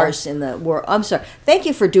girl. stars in the world. I'm sorry. Thank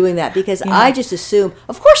you for doing that, because I just assume,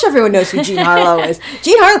 of course, everyone knows who Jean Harlow is.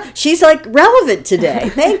 Jean Harlow, she's like relevant today.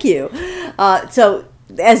 Thank you. So,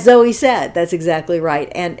 as Zoe said, that's exactly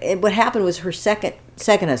right. And what happened was her second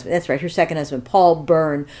husband. That's right, her second husband, Paul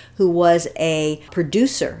Byrne, who was a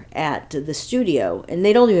producer at the studio, and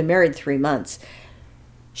they'd only been married 3 months,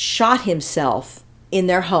 shot himself in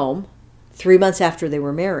their home 3 months after they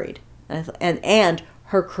were married, and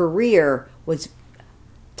her career was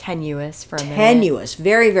tenuous for a minute. tenuous,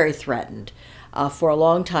 very, very threatened for a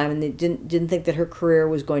long time, and they didn't think that her career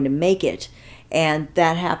was going to make it. And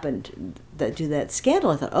that happened due to that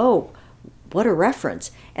scandal. I thought, oh, what a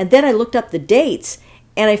reference. And then I looked up the dates,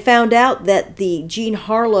 and I found out that the Jean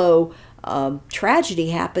Harlow tragedy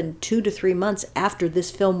happened 2 to 3 months after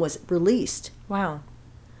this film was released. Wow.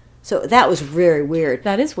 So that was very weird.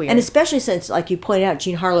 That is weird. And especially since, like you pointed out,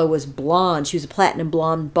 Jean Harlow was blonde. She was a platinum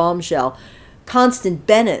blonde bombshell. Constance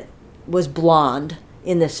Bennett was blonde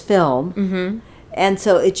in this film. Mm-hmm. And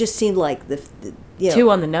so it just seemed like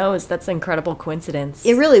Two on the nose. That's an incredible coincidence.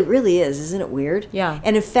 It really, really is. Isn't it weird? Yeah.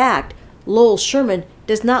 And in fact, Lowell Sherman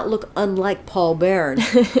does not look unlike Paul Byrne,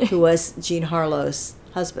 who was Jean Harlow's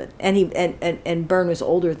husband. And Byrne was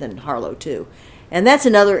older than Harlow, too. And that's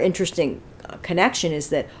another interesting connection, is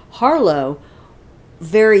that Harlow,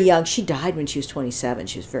 very young, she died when she was 27.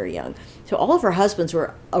 She was very young. So all of her husbands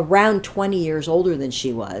were around 20 years older than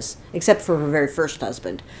she was, except for her very first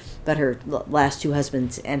husband. But her last two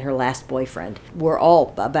husbands and her last boyfriend were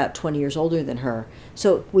all about 20 years older than her.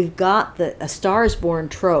 So we've got A Star is Born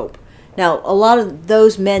trope. Now, a lot of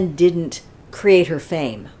those men didn't create her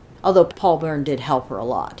fame, although Paul Byrne did help her a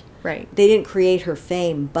lot. Right. They didn't create her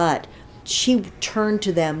fame, but she turned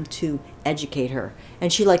to them to educate her.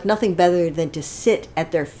 And she liked nothing better than to sit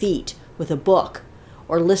at their feet with a book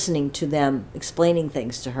or listening to them explaining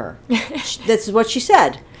things to her. That's what she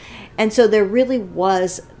said. And so there really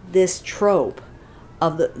was this trope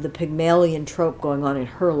of the Pygmalion trope going on in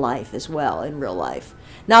her life as well, in real life.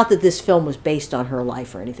 Not that this film was based on her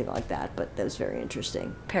life or anything like that, but that was very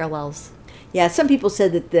interesting. Parallels. Yeah, some people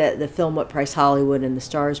said that the film What Price Hollywood and The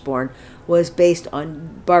Star is Born was based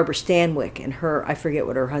on Barbara Stanwyck and her, I forget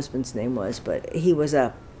what her husband's name was, but he was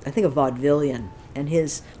I think a vaudevillian, and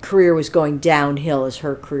his career was going downhill as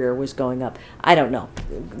her career was going up. I don't know.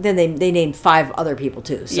 Then they named 5 other people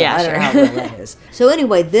too, so yeah, I don't know how real that is. So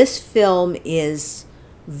anyway, this film is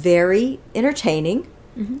very entertaining.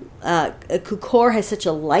 Mm-hmm. Cukor has such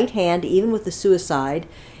a light hand, even with the suicide.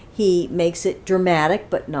 He makes it dramatic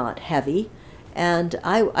but not heavy. And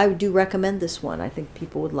I do recommend this one. I think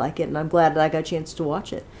people would like it, and I'm glad that I got a chance to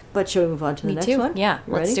watch it. But shall we move on to the next one? Yeah,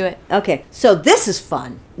 let's do it. Okay, so this is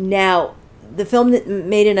fun. Now, the film that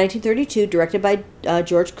made in 1932, directed by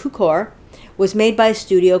George Cukor, was made by a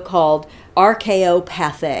studio called RKO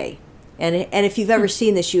Pathé. And if you've ever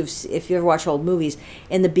seen this, if you ever watch old movies,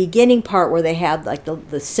 in the beginning part where they have like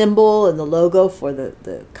the symbol and the logo for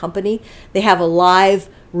the company, they have a live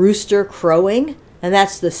rooster crowing. And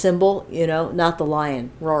that's the symbol, not the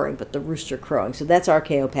lion roaring, but the rooster crowing. So that's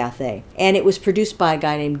RKO Pathé. And it was produced by a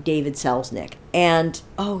guy named David Selznick. And,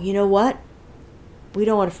 oh, you know what? We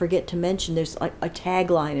don't want to forget to mention there's like a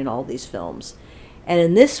tagline in all these films. And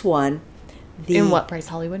in this one, In What Price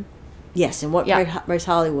Hollywood? Yes, in What Price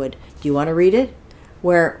Hollywood. Do you want to read it?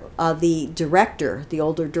 Where the director, the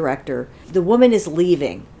older director, the woman is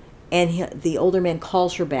leaving, and the older man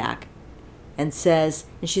calls her back. And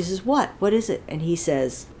she says, what? What is it? And he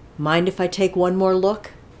says, mind if I take one more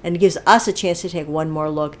look? And it gives us a chance to take one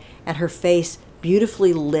more look at her face,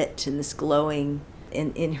 beautifully lit in this glowing,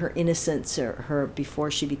 in her innocence, or her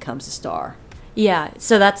before she becomes a star. Yeah,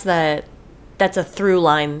 so that's a through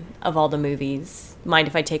line of all the movies. Mind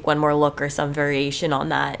if I take one more look, or some variation on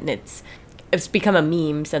that. And it's become a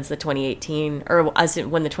meme since the 2018, or as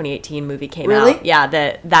when the 2018 movie came Really? out.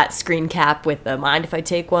 Yeah, that screen cap with the "Mind if I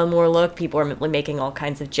take one more look?" People are making all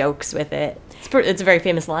kinds of jokes with it. It's a very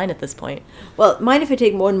famous line at this point. Well, Mind If I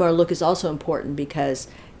Take One More Look is also important because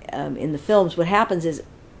in the films, what happens is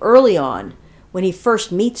early on, when he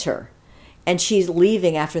first meets her, and she's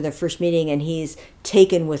leaving after their first meeting, and he's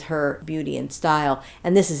taken with her beauty and style.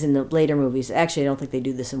 And this is in the later movies. Actually, I don't think they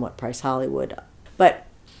do this in What Price Hollywood. But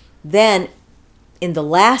then, in the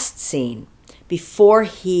last scene, before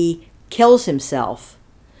he kills himself,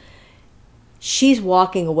 she's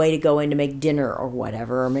walking away to go in to make dinner or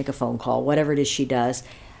whatever, or make a phone call, whatever it is she does.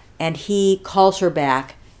 And he calls her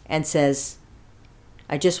back and says,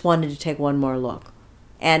 I just wanted to take one more look.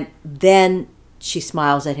 And then she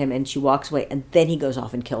smiles at him and she walks away, and then he goes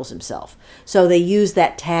off and kills himself. So they use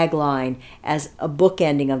that tagline as a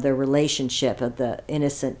bookending of their relationship, of the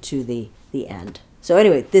innocent to the end. So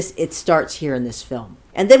anyway, it starts here in this film.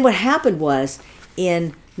 And then what happened was,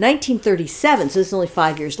 in 1937, so this is only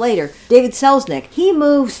 5 years later, David Selznick, he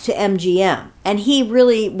moves to MGM, and he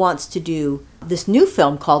really wants to do this new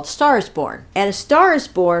film called Star is Born. And A Star is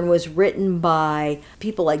Born was written by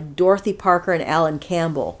people like Dorothy Parker and Alan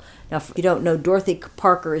Campbell. Now, if you don't know, Dorothy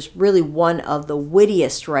Parker is really one of the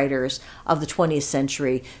wittiest writers of the 20th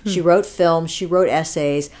century. She wrote films, she wrote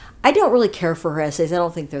essays. I don't really care for her essays. I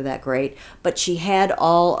don't think they're that great. But she had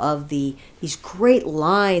all of these great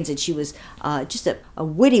lines, and she was just a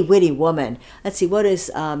witty woman. Let's see,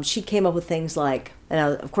 she came up with things like,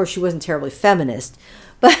 of course she wasn't terribly feminist,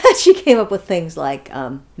 but she came up with things like,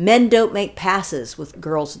 men don't make passes with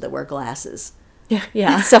girls that wear glasses.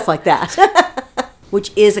 Yeah. Stuff like that.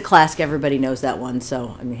 Which is a classic. Everybody knows that one,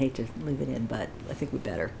 so I hate to leave it in, but I think we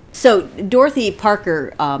better. So Dorothy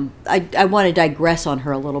Parker, I want to digress on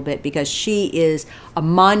her a little bit because she is a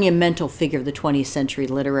monumental figure of the 20th century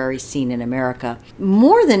literary scene in America.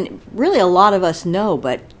 More than really a lot of us know,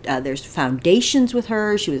 but there's foundations with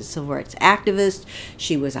her. She was a civil rights activist.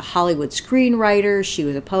 She was a Hollywood screenwriter. She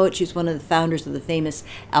was a poet. She was one of the founders of the famous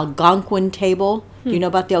Algonquin Table. Do you know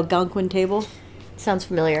about the Algonquin Table? Sounds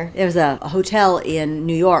familiar. There's a hotel in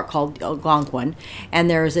New York called Algonquin, and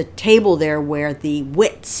there's a table there where the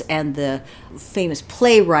wits and the famous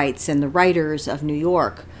playwrights and the writers of New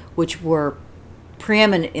York, which were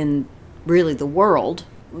preeminent in really the world,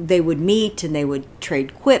 they would meet and they would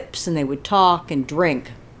trade quips and they would talk and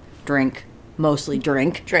drink. Mostly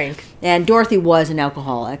drink. And Dorothy was an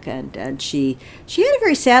alcoholic, and she had a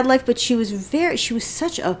very sad life, but she was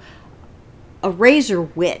such a razor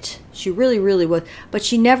wit. She really was. But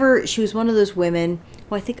she was one of those women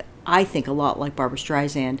who I think a lot like Barbra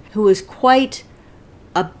Streisand, who was quite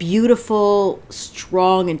a beautiful,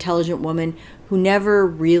 strong, intelligent woman who never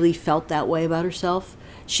really felt that way about herself.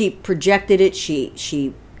 She projected it.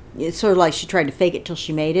 It's sort of like she tried to fake it till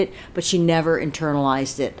she made it, but she never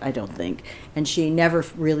internalized it, I don't think. And she never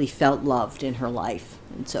really felt loved in her life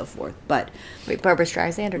and so forth. But wait, Barbra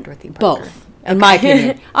Streisand or Dorothy Parker? Both. In my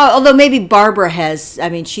opinion. Although maybe Barbara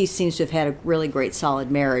she seems to have had a really great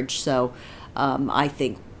solid marriage, so I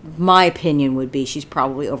think my opinion would be she's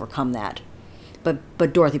probably overcome that.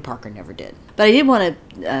 But Dorothy Parker never did. But I did want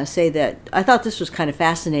to say that I thought this was kind of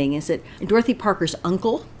fascinating, is that Dorothy Parker's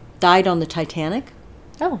uncle died on the Titanic.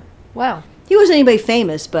 Oh, wow. He wasn't anybody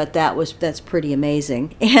famous, but that's pretty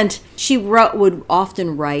amazing. And she would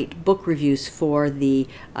often write book reviews for the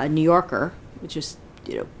New Yorker, which is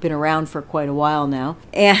been around for quite a while now.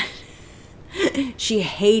 And she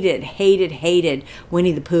hated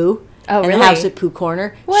Winnie the Pooh and really? The House at Pooh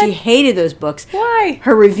Corner. What? She hated those books. Why?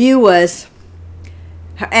 Her review was,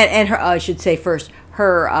 and her I should say first,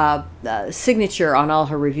 her signature on all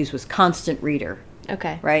her reviews was constant reader.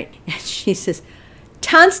 Okay. Right? And she says,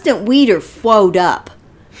 constant weeder fwowed up.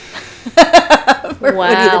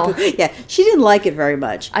 Wow. Yeah, she didn't like it very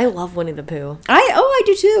much. I love Winnie the Pooh. I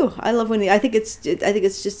do too. I love Winnie. I think it's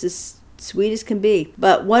just as sweet as can be.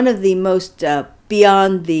 But one of the most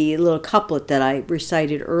beyond the little couplet that I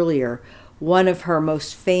recited earlier, one of her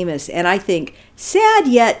most famous and I think sad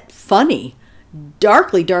yet funny,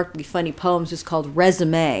 darkly funny poems is called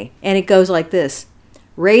Resume, and it goes like this: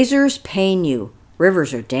 razors pain you,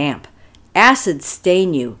 rivers are damp, acids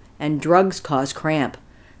stain you, and drugs cause cramp.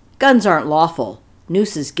 Guns aren't lawful,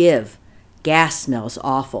 nooses give, gas smells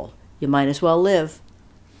awful, you might as well live.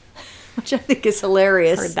 Which I think is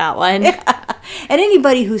hilarious. Heard that one. Yeah. And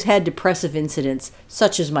anybody who's had depressive incidents,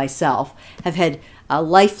 such as myself, have had a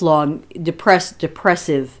lifelong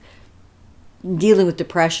depressive, dealing with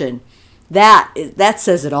depression, that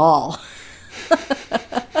says it all.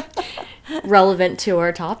 relevant to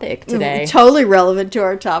our topic today. Totally relevant to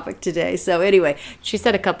our topic today. So anyway, She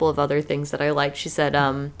said a couple of other things that I liked. She said,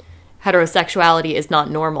 heterosexuality is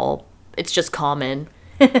not normal. It's just common.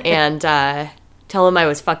 And tell him I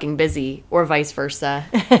was fucking busy, or vice versa.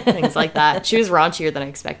 Things like that. She was raunchier than I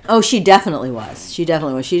expected. oh, she definitely was. She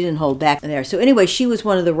definitely was. She didn't hold back there. So anyway, she was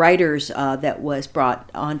one of the writers that was brought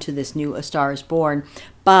onto this new A Star is Born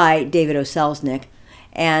by David O. Selznick.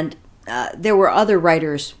 And there were other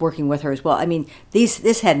writers working with her as well. I mean,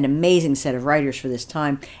 this had an amazing set of writers for this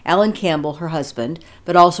time. Alan Campbell, her husband,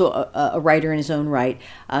 but also a writer in his own right.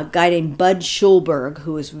 A guy named Bud Schulberg,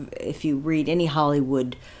 who is, if you read any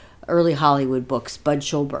early Hollywood books, Bud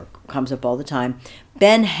Schulberg comes up all the time.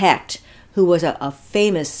 Ben Hecht, who was a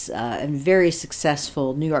famous and very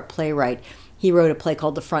successful New York playwright. He wrote a play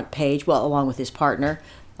called The Front Page, well, along with his partner,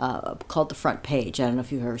 called The Front Page. I don't know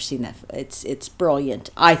if you've ever seen that. It's brilliant.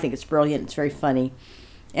 I think it's brilliant. It's very funny.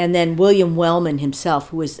 And then William Wellman himself,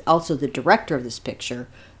 who was also the director of this picture,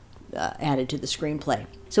 added to the screenplay.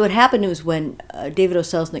 So what happened was when David O.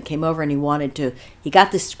 Selznick came over and he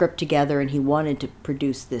got this script together and he wanted to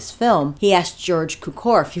produce this film, he asked George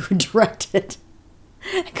Cukor if he would direct it.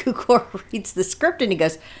 Cukor reads the script and he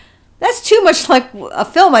goes, "That's too much like a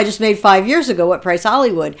film I just made 5 years ago, What Price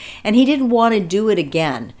Hollywood?" And he didn't want to do it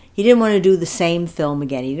again. He didn't want to do the same film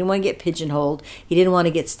again. He didn't want to get pigeonholed. He didn't want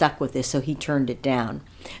to get stuck with this, so he turned it down.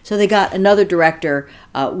 So they got another director,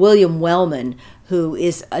 William Wellman, who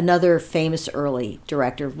is another famous early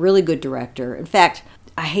director, really good director. In fact,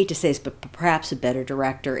 I hate to say this, but perhaps a better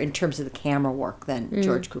director in terms of the camera work than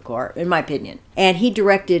George Cukor, in my opinion. And he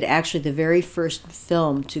directed actually the very first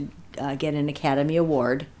film to get an Academy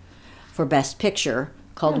Award for Best Picture,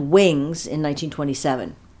 called Wings, in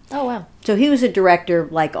 1927. Oh, wow. So he was a director,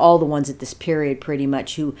 like all the ones at this period pretty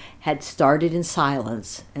much, who had started in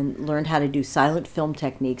silence and learned how to do silent film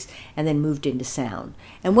techniques and then moved into sound.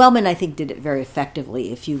 And Wellman, I think, did it very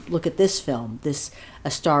effectively. If you look at this film, this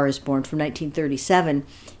A Star is Born from 1937,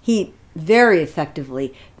 he very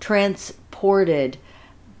effectively transported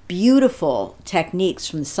beautiful techniques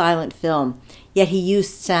from the silent film, yet he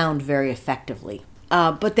used sound very effectively.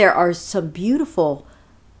 But there are some beautiful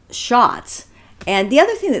shots. And the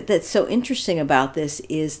other thing that's so interesting about this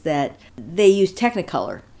is that they use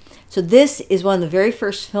Technicolor. So this is one of the very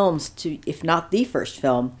first films to, if not the first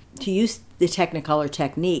film, to use the Technicolor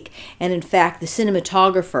technique. And in fact, the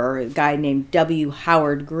cinematographer, a guy named W.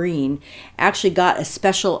 Howard Green, actually got a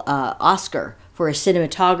special Oscar for his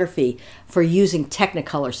cinematography for using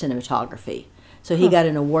Technicolor cinematography. So he got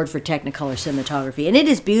an award for Technicolor cinematography. And it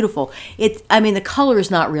is beautiful. The color is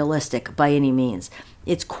not realistic by any means.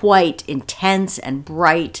 It's quite intense and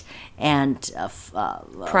bright and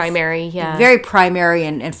primary, yeah. Very primary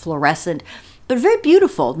and fluorescent, but very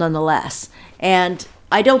beautiful nonetheless. And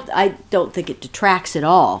I don't think it detracts at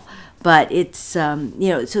all. But it's so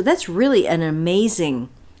that's really an amazing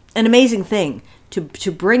thing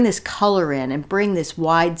to bring this color in and bring this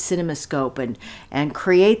wide cinemascope and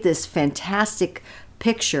create this fantastic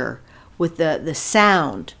picture with the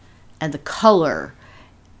sound and the color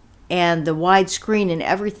and the widescreen and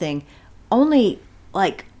everything, only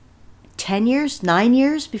like 9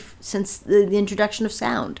 years since the introduction of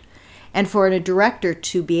sound. And for a director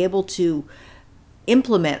to be able to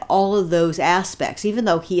implement all of those aspects, even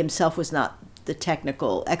though he himself was not the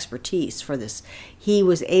technical expertise for this, he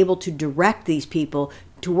was able to direct these people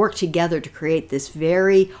to work together to create this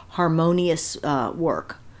very harmonious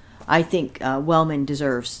work. I think Wellman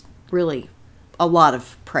deserves really a lot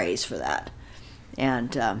of praise for that.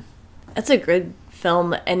 And that's a good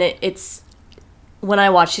film, and it's when I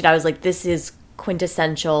watched it, I was like, this is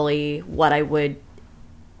quintessentially what I would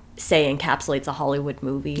say encapsulates a Hollywood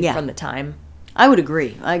movie from the time. I would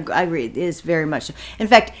agree. I agree. It is very much so. In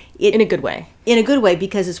fact, in a good way. In a good way,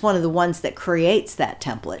 because it's one of the ones that creates that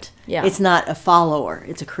template. Yeah. It's not a follower.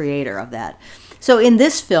 It's a creator of that. So in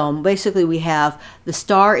this film, basically we have the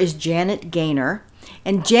star is Janet Gaynor.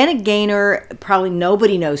 And Janet Gaynor, probably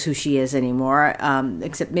nobody knows who she is anymore,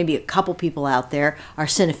 except maybe a couple people out there, our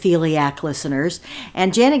cinephiliac listeners.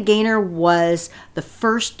 And Janet Gaynor was the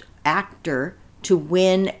first actor to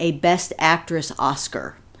win a Best Actress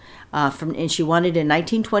Oscar. And she won it in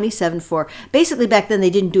 1927 for, basically back then they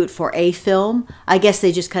didn't do it for a film. I guess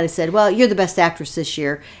they just kind of said, well, you're the best actress this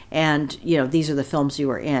year, and these are the films you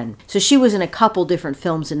were in. So she was in a couple different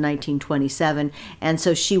films in 1927, and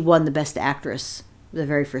so she won the Best Actress, the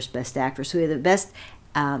very first Best Actress. So we had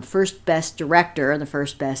the first Best Director and the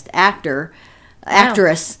first Best Actress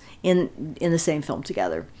in the same film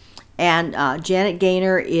together. And Janet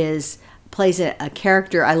Gaynor plays a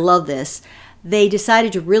character, I love this, they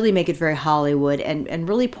decided to really make it very Hollywood and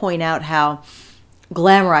really point out how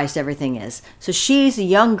glamorized everything is. So she's a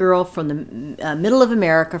young girl from the middle of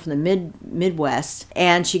America, from the Midwest,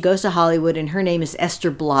 and she goes to Hollywood, and her name is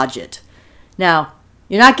Esther Blodgett. Now,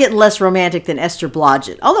 you're not getting less romantic than Esther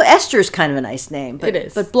Blodgett, although Esther is kind of a nice name. But, it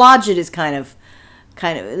is. But Blodgett is kind of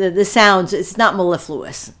the sounds, it's not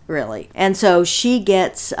mellifluous, really. And so she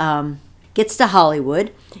gets to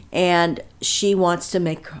Hollywood, and she wants to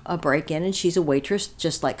make a break-in, and she's a waitress,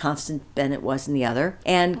 just like Constance Bennett was in the other.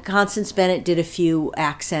 And Constance Bennett did a few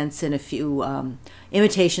accents and a few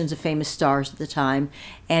imitations of famous stars at the time.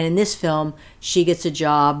 And in this film, she gets a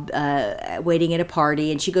job waiting at a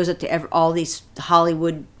party, and she goes up to all these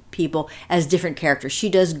Hollywood people as different characters. She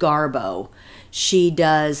does Garbo. She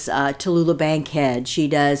does Tallulah Bankhead. She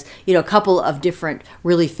does, a couple of different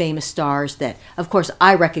really famous stars that, of course,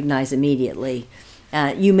 I recognize immediately.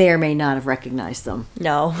 You may or may not have recognized them.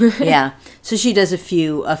 No. Yeah. So she does a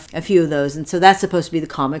few of those, and so that's supposed to be the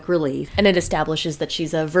comic relief. And it establishes that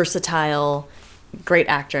she's a versatile, great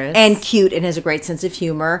actress, and cute, and has a great sense of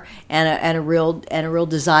humor, and a real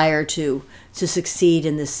desire to succeed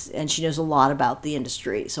in this. And she knows a lot about the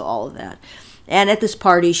industry, so all of that. And at this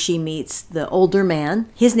party, she meets the older man.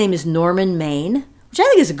 His name is Norman Maine, which I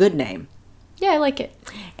think is a good name. Yeah, I like it.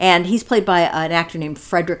 And he's played by an actor named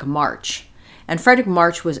Frederick March. And Frederick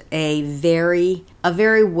March was a very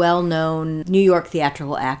well-known New York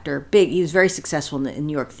theatrical actor. He was very successful in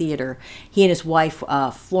New York theater. He and his wife,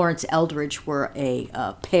 Florence Eldridge, were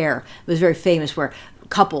a pair. It was very famous, where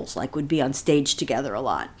couples would be on stage together a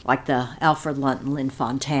lot. Like the Alfred Lunt and Lynn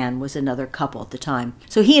Fontanne was another couple at the time.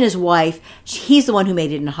 So he and his wife, he's the one who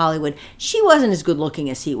made it in Hollywood. She wasn't as good looking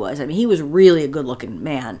as he was. I mean, he was really a good looking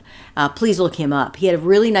man. Please look him up. He had a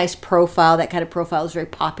really nice profile. That kind of profile was very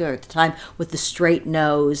popular at the time, with the straight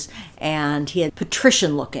nose, and he had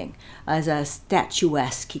patrician looking. As a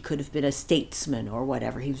statuesque, he could have been a statesman or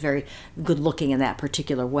whatever. He was very good looking in that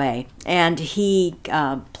particular way. And he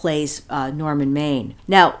plays Norman Maine.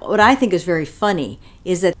 Now, what I think is very funny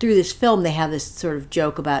is that through this film, they have this sort of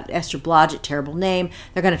joke about Esther Blodgett, terrible name.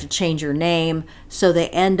 They're going to have to change her name. So they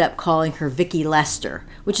end up calling her Vicky Lester,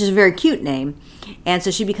 which is a very cute name. And so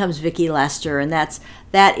she becomes Vicky Lester. And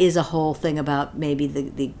that is a whole thing about maybe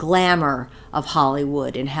the glamour of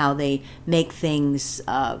Hollywood and how they make things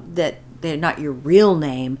that they're not your real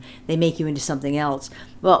name. They make you into something else.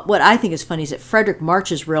 Well, what I think is funny is that Frederick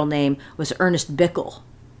March's real name was Ernest Bickle.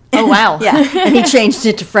 Oh, wow. Yeah, and he changed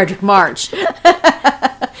it to Frederick March.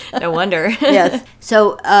 No wonder. Yes.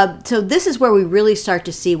 So this is where we really start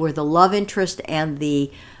to see where the love interest and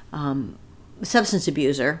the substance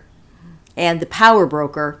abuser and the power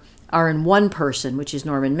broker are in one person, which is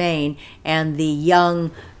Norman Maine, and the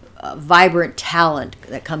young, vibrant talent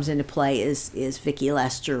that comes into play is Vicky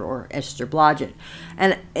Lester or Esther Blodgett.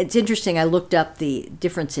 And it's interesting, I looked up the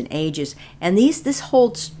difference in ages, and this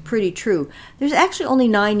holds pretty true. There's actually only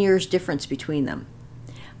 9 years difference between them.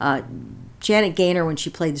 Janet Gaynor, when she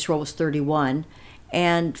played this role, was 31,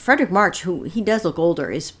 and Frederick March, who he does look older,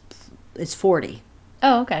 is 40.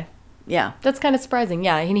 Oh, okay. Yeah. That's kind of surprising.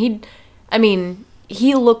 Yeah, and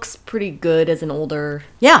he looks pretty good as an older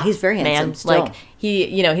he's very handsome man. still. Like,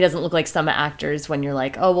 he doesn't look like some actors when you're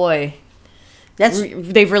like, oh boy,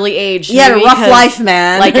 they've really aged. He had a rough life,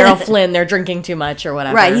 man. Like Errol Flynn, they're drinking too much or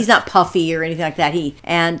whatever. Right, he's not puffy or anything like that.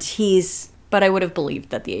 But I would have believed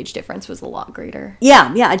that the age difference was a lot greater.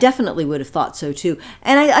 Yeah, I definitely would have thought so too.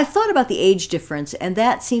 And I've thought about the age difference, and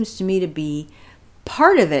that seems to me to be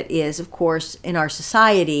part of it is, of course, in our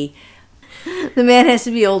society, the man has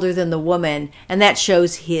to be older than the woman, and that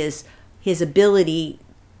shows his ability,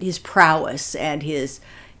 his prowess, and his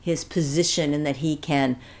position, and that he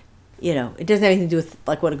can, it doesn't have anything to do with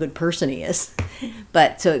like what a good person he is,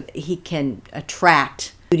 but so he can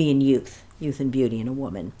attract beauty and youth and beauty in a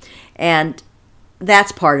woman, and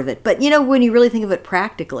that's part of it. But when you really think of it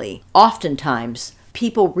practically, oftentimes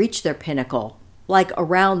people reach their pinnacle like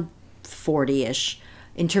around 40-ish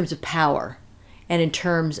in terms of power and in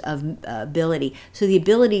terms of ability. So the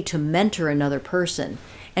ability to mentor another person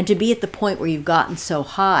and to be at the point where you've gotten so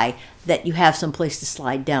high that you have some place to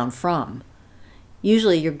slide down from.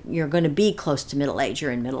 Usually you're going to be close to middle age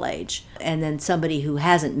or in middle age. And then somebody who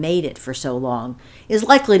hasn't made it for so long is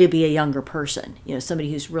likely to be a younger person,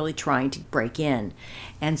 somebody who's really trying to break in.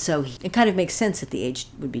 And so it kind of makes sense that the age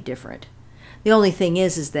would be different. The only thing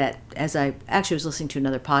is that, as I actually was listening to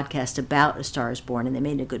another podcast about A Star is Born, and they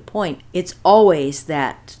made a good point, it's always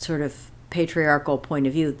that sort of patriarchal point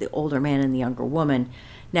of view, the older man and the younger woman.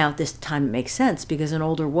 Now, at this time it makes sense, because an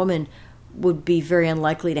older woman would be very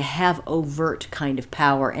unlikely to have overt kind of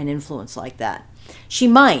power and influence like that. She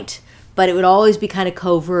might, but it would always be kind of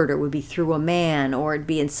covert, or it would be through a man, or it'd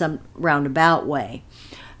be in some roundabout way.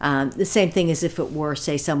 The same thing as if it were,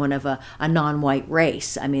 say, someone of a non-white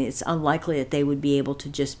race. I mean, it's unlikely that they would be able to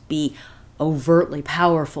just be overtly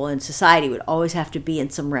powerful in society. It would always have to be in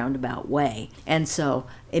some roundabout way. And so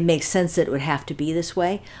it makes sense that it would have to be this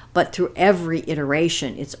way, but through every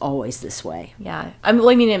iteration, it's always this way. Yeah. I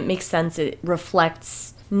mean, it makes sense. It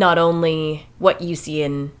reflects not only what you see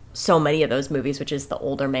in so many of those movies, which is the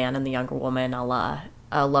older man and the younger woman, a la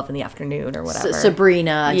Love in the Afternoon or whatever.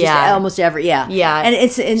 Sabrina, just almost every, Yeah.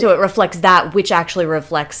 And so it reflects that, which actually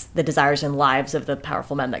reflects the desires and lives of the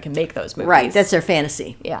powerful men that can make those movies. Right, that's their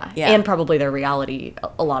fantasy. Yeah. And probably their reality,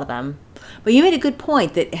 a lot of them. But you made a good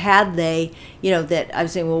point that had they, that I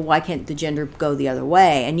was saying, well, why can't the gender go the other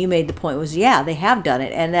way? And you made the point was, yeah, they have done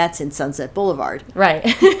it, and that's in Sunset Boulevard. Right.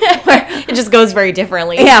 It just goes very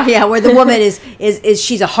differently. Yeah, where the woman is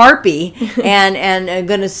she's a harpy and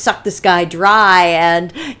going to suck this guy dry,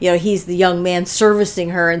 and he's the young man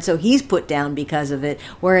servicing her, and so he's put down because of it.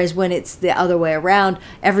 Whereas when it's the other way around,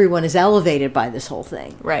 everyone is elevated by this whole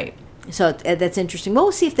thing. Right. So that's interesting. Well,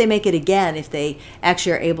 we'll see if they make it again, if they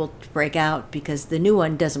actually are able to break out, because the new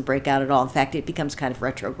one doesn't break out at all. In fact, it becomes kind of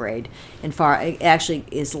retrograde and it actually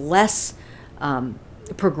is less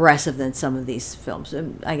progressive than some of these films.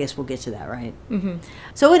 I guess we'll get to that, right? Mm-hmm.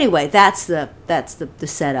 So anyway, that's the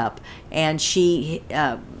setup, and she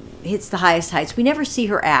hits the highest heights. We never see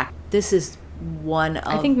her act. This is one of...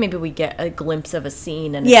 I think maybe we get a glimpse of a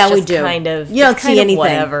scene, and yeah, it's just we do. kind of... You don't see anything.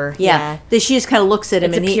 Whatever. Yeah. She just kind of looks at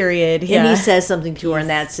him, it's a period. And he says something to her, and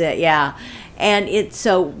that's it. Yeah. And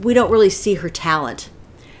so we don't really see her talent.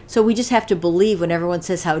 So we just have to believe when everyone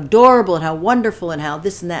says how adorable and how wonderful and how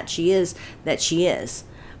this and that she is.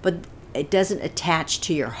 But it doesn't attach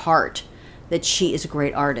to your heart that she is a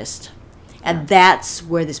great artist. And that's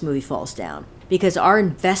where this movie falls down. Because our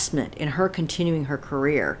investment in her continuing her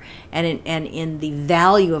career and in the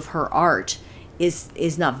value of her art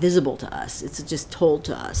is not visible to us. It's just told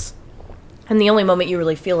to us. And the only moment you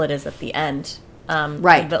really feel it is at the end.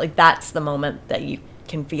 Right. But that's the moment that you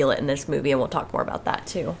can feel it in this movie, and we'll talk more about that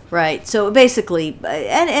too. Right. So basically,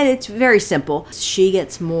 and it's very simple. She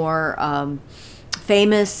gets more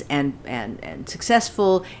famous and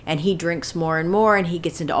successful, and he drinks more and more, and he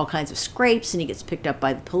gets into all kinds of scrapes, and he gets picked up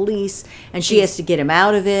by the police, and she has to get him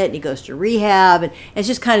out of it, and he goes to rehab, and it's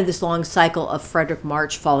just kind of this long cycle of Frederick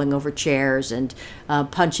March falling over chairs and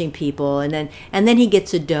punching people, and then he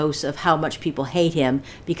gets a dose of how much people hate him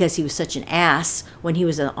because he was such an ass when he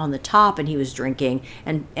was on the top and he was drinking,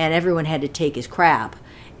 and everyone had to take his crap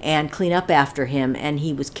and clean up after him, and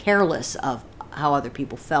he was careless of how other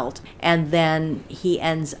people felt. And then he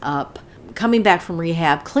ends up coming back from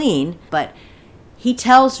rehab clean, but he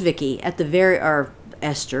tells Esther at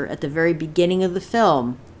the very beginning of the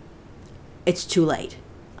film, it's too late.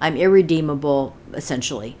 I'm irredeemable,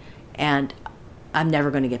 essentially, and I'm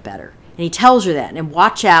never going to get better. And he tells her that, and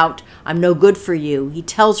watch out, I'm no good for you. He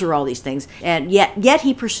tells her all these things, and yet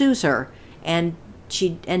he pursues her, and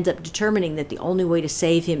she ends up determining that the only way to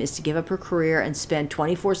save him is to give up her career and spend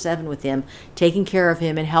 24/7 with him, taking care of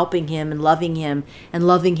him and helping him and loving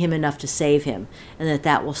him enough to save him, and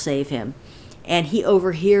that will save him. And he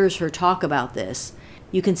overhears her talk about this.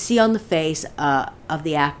 You can see on the face of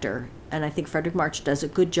the actor, and I think Frederick March does a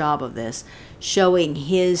good job of this, showing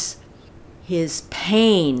his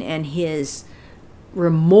pain and his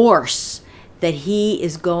remorse that he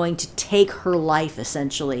is going to take her life,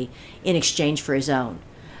 essentially, in exchange for his own.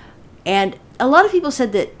 And a lot of people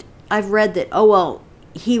said that, I've read that,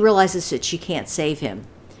 he realizes that she can't save him.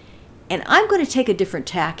 And I'm going to take a different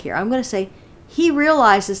tack here. I'm going to say, he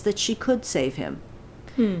realizes that she could save him.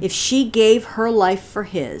 If she gave her life for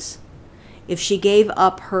his, if she gave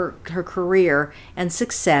up her career and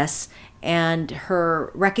success and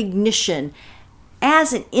her recognition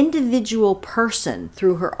as an individual person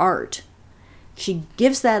through her art, she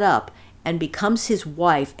gives that up and becomes his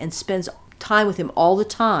wife and spends time with him all the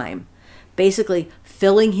time, basically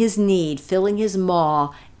filling his need, filling his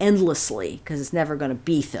maw endlessly, because it's never going to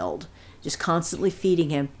be filled, just constantly feeding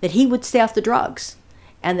him, that he would stay off the drugs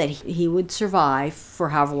and that he would survive for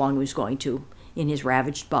however long he was going to in his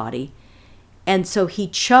ravaged body. And so he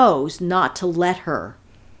chose not to let her.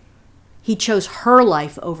 He chose her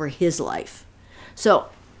life over his life. So,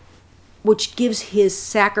 which gives his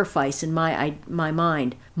sacrifice, in my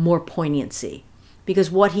mind, more poignancy.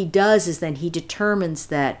 Because what he does is then he determines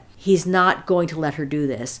that he's not going to let her do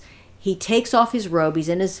this. He takes off his robe, he's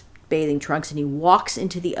in his bathing trunks, and he walks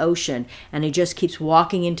into the ocean, and he just keeps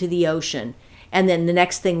walking into the ocean. And then the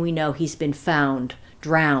next thing we know, he's been found,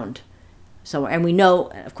 drowned. So, and we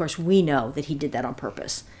know that he did that on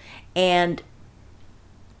purpose. And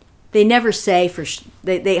they never say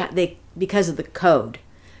they because of the code,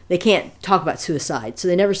 they can't talk about suicide. So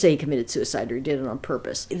they never say he committed suicide or he did it on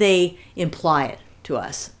purpose. They imply it to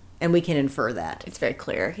us, and we can infer that. It's very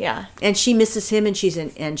clear, yeah. And she misses him, and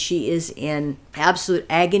she is in absolute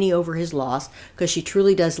agony over his loss because she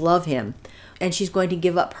truly does love him, and she's going to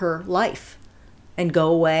give up her life and go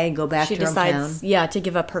away and go back to her hometown. She decides, to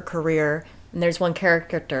give up her career. And there's one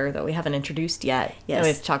character that we haven't introduced yet that we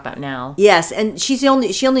have to talk about now. Yes, and she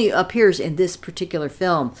only appears in this particular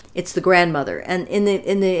film. It's the grandmother, and in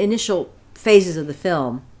the initial phases of the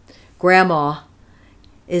film, Grandma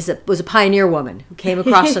was a pioneer woman who came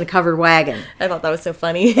across in a covered wagon. I thought that was so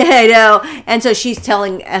funny. I know. And so she's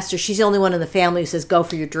telling Esther, she's the only one in the family who says, go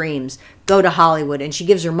for your dreams, go to Hollywood. And she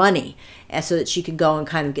gives her money so that she can go and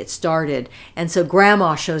kind of get started. And so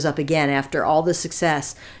Grandma shows up again after all the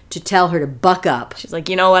success to tell her to buck up. She's like,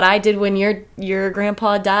 you know what I did when your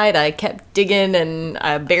grandpa died? I kept digging and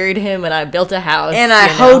I buried him and I built a house. And I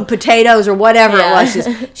hoed potatoes or whatever it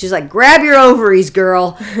was. She's like, grab your ovaries,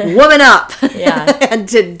 girl. Woman up. Yeah. And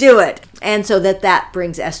to do it. And so that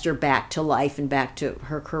brings Esther back to life and back to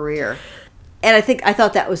her career. And I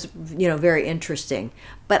thought that was, very interesting.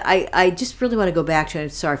 But I just really want to go back to it. I'm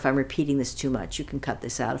sorry if I'm repeating this too much. You can cut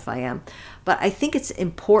this out if I am. But I think it's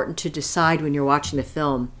important to decide when you're watching the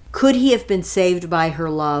film, could he have been saved by her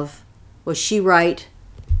love? Was she right?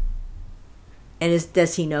 And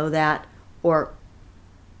does he know that? Or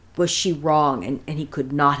was she wrong and he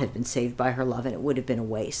could not have been saved by her love and it would have been a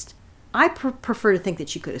waste? I prefer to think that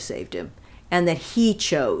she could have saved him and that he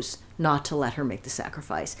chose not to let her make the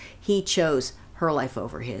sacrifice. He chose her life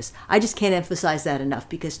over his. I just can't emphasize that enough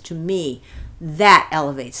because to me, that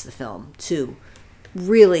elevates the film to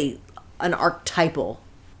really an archetypal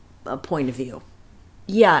point of view.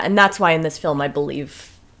 Yeah, and that's why in this film I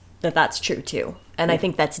believe that that's true too. And I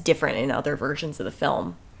think that's different in other versions of the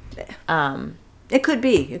film. It could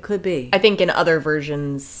be. I think in other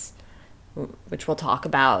versions, which we'll talk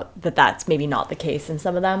about, that's maybe not the case in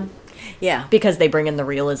some of them. Yeah. Because they bring in the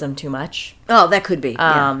realism too much. Oh, that could be.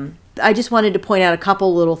 I just wanted to point out a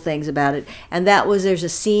couple little things about it. And that was there's a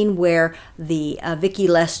scene where the Vicki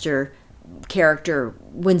Lester character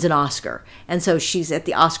wins an Oscar. And so she's at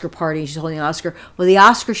the Oscar party and she's holding an Oscar. Well, the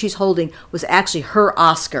Oscar she's holding was actually her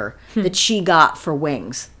Oscar that she got for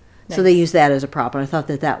Wings. Nice. So they used that as a prop. And I thought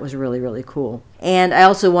that was really, really cool. And I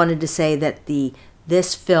also wanted to say that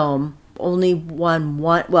this film only won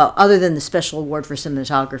one, well, other than the special award for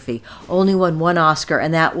cinematography, only won one Oscar,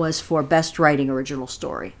 and that was for Best Writing Original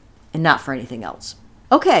Story, and not for anything else.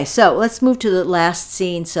 Okay, so let's move to the last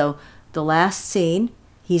scene. So the last scene,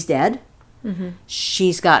 he's dead. Mm-hmm.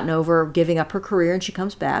 She's gotten over giving up her career, and she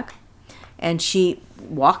comes back, and she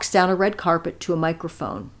walks down a red carpet to a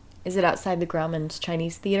microphone. Is it outside the Grauman's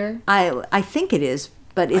Chinese Theater? I think it is,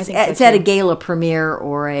 but it's at a gala premiere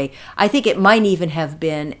I think it might even have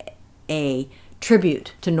been a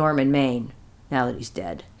tribute to Norman Maine now that he's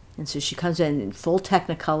dead. And so she comes in full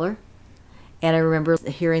Technicolor. And I remember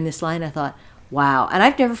hearing this line, I thought, wow. And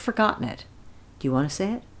I've never forgotten it. Do you want to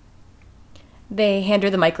say it? They hand her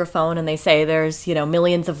the microphone and they say, there's,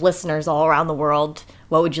 millions of listeners all around the world.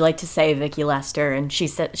 What would you like to say, Vicki Lester? And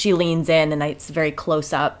she leans in and it's very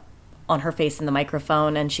close up on her face in the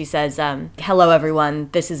microphone. And she says, hello, everyone.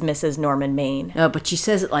 This is Mrs. Norman Maine. Oh, but she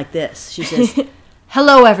says it like this. She says,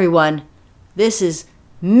 hello, everyone. This is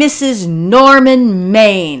Mrs. Norman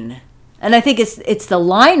Maine. And I think it's the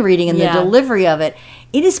line reading and the delivery of it.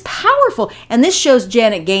 It is powerful. And this shows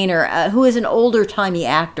Janet Gaynor, who is an older-timey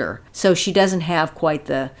actor. So she doesn't have quite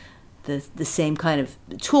the same kind of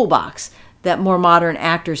toolbox that more modern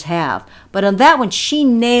actors have. But on that one, she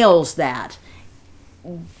nails that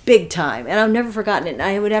big time. And I've never forgotten it. And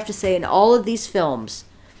I would have to say in all of these films,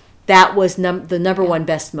 that was the number one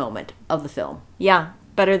best moment of the film. Yeah.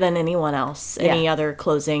 Better than anyone else, any other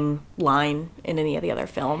closing line in any of the other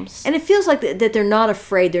films. And it feels like that they're not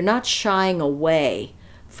afraid, they're not shying away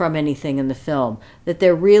from anything in the film, that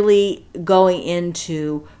they're really going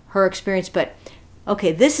into her experience. But,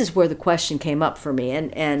 okay, this is where the question came up for me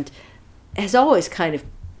and has always kind of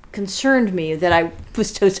concerned me that I was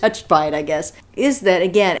so touched by it, I guess, is that,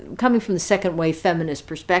 again, coming from the second wave feminist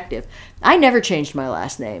perspective, I never changed my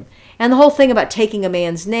last name. And the whole thing about taking a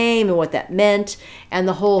man's name and what that meant, and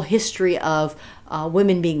the whole history of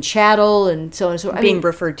women being chattel and so on and so on. Being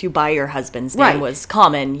referred to by your husband's name was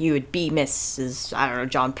common. You would be Mrs.,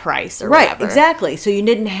 John Price or whatever. Right, exactly. So you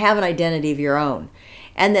didn't have an identity of your own.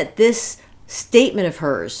 And that this statement of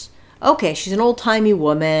hers, okay, she's an old-timey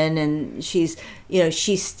woman, and she's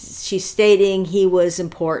stating he was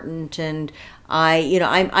important, and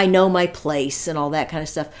I know my place and all that kind of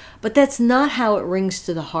stuff. But that's not how it rings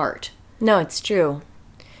to the heart. No, it's true.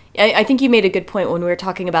 I think you made a good point when we were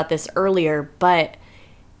talking about this earlier, but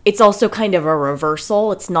it's also kind of a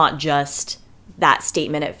reversal. It's not just that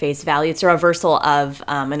statement at face value. It's a reversal of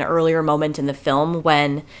an earlier moment in the film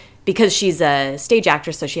when, because she's a stage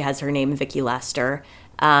actress, so she has her name, Vicky Lester,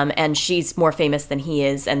 and she's more famous than he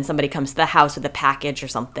is, and somebody comes to the house with a package or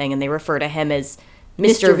something, and they refer to him as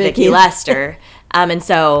Mr. Vicky Lester. And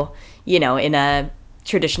so, in a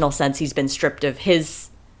traditional sense, he's been stripped of his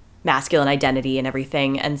masculine identity and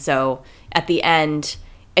everything. And so at the end,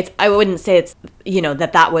 I wouldn't say it's,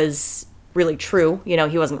 that was really true.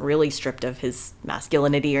 He wasn't really stripped of his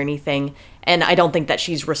masculinity or anything. And I don't think that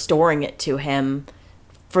she's restoring it to him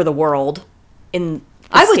for the world in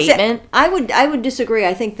the statement. I would disagree.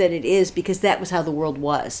 I think that it is, because that was how the world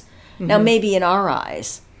was. Mm-hmm. Now, maybe in our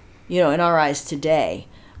eyes, today,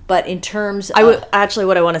 but in terms of...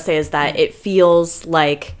 what I want to say is that it feels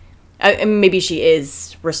like, maybe she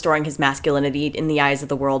is restoring his masculinity in the eyes of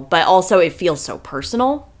the world, but also it feels so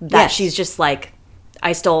personal that she's just like,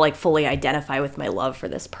 I still fully identify with my love for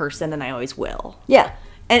this person, and I always will. Yeah.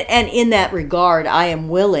 And in that regard, I am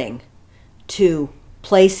willing to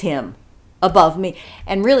place him above me.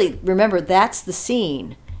 And really, remember, that's the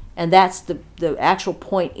scene, and that's the actual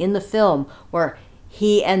point in the film where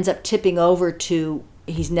he ends up tipping over to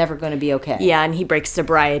he's never going to be okay. Yeah, and he breaks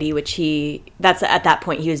sobriety, that's at that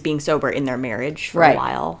point he was being sober in their marriage for a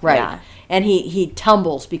while. Right. Yeah. And he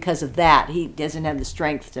tumbles because of that. He doesn't have the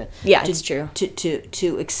strength it's true.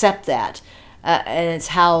 To accept that. And it's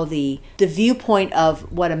how the viewpoint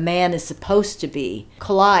of what a man is supposed to be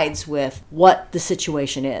collides with what the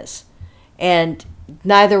situation is. And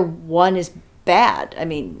neither one is bad,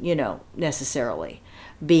 necessarily,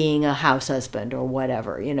 being a house husband or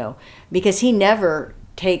whatever, because he never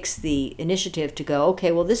takes the initiative to go,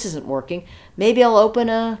 okay, well, this isn't working. Maybe I'll open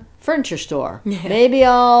a furniture store. Yeah. Maybe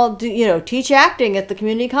I'll teach acting at the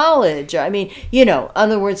community college. In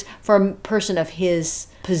other words, for a person of his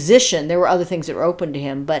position, there were other things that were open to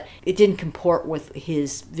him, but it didn't comport with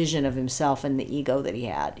his vision of himself and the ego that he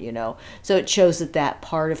had, So it shows that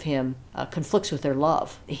part of him conflicts with their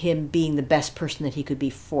love, him being the best person that he could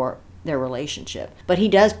be for their relationship. But he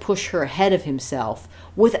does push her ahead of himself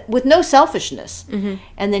with no selfishness. Mm-hmm.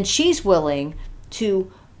 And then she's willing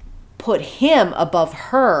to put him above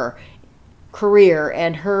her career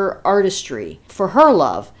and her artistry for her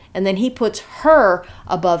love. And then he puts her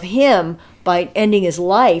above him by ending his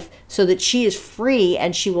life so that she is free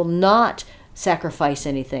and she will not sacrifice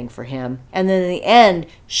anything for him. And then in the end,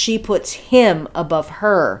 she puts him above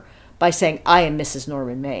her by saying, I am Mrs.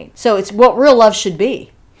 Norman Maine. So it's what real love should be.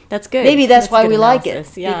 That's good. Maybe that's why we like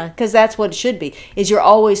it. Yeah. Because that's what it should be, is you're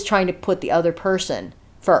always trying to put the other person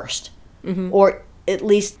first. Mm-hmm. Or at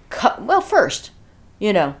least, first,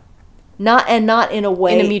 Not in a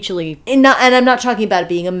way... In a mutually... And I'm not talking about it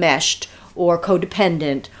being enmeshed or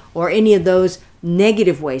codependent or any of those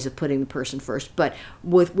negative ways of putting the person first, but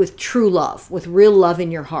with true love, with real love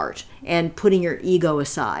in your heart, and putting your ego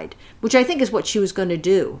aside, which I think is what she was going to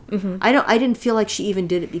do. Mm-hmm. I didn't feel like she even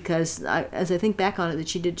did it because, as I think back on it, that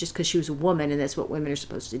she did just because she was a woman, and that's what women are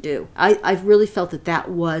supposed to do. I really felt that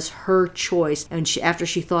was her choice, and after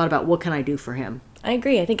she thought about, what can I do for him? I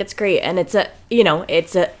agree. I think it's great. And it's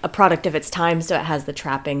a product of its time, so it has the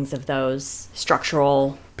trappings of those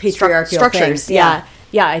structural patriarchal structures. Things. Yeah.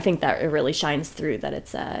 Yeah, I think that it really shines through that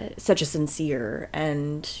it's such a sincere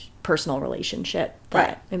and personal relationship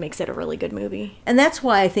that it makes it a really good movie. And that's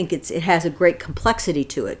why I think it has a great complexity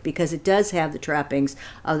to it, because it does have the trappings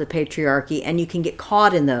of the patriarchy, and you can get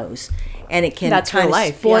caught in those, and it can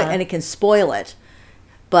and it can spoil it.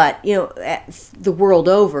 But, the world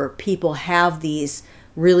over, people have these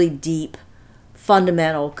really deep,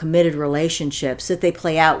 fundamental, committed relationships that they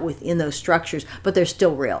play out within those structures, but they're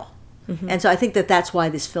still real. Mm-hmm. And so I think that's why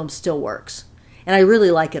this film still works. And I really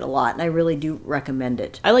like it a lot, and I really do recommend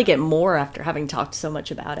it. I like it more after having talked so much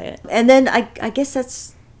about it. And then I guess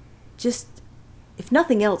that's just, if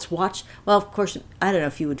nothing else, watch... Well, of course, I don't know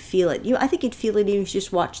if you would feel it. I think you'd feel it even if you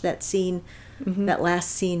just watch that scene, mm-hmm. that last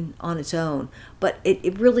scene on its own. But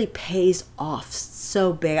it really pays off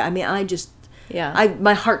so big.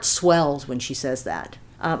 My heart swells when she says that.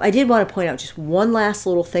 I did want to point out just one last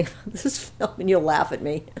little thing about this film, and you'll laugh at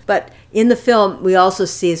me. But in the film, we also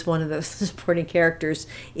see as one of the supporting characters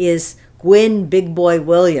is Gwyn Big Boy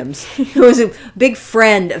Williams, who was a big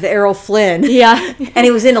friend of Errol Flynn. Yeah. And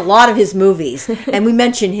he was in a lot of his movies. And we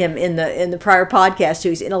mentioned him in the prior podcast, too.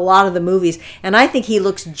 He's in a lot of the movies. And I think he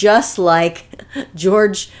looks just like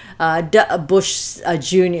George Bush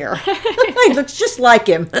Jr. He looks just like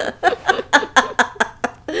him.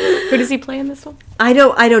 Who does he play in this one? I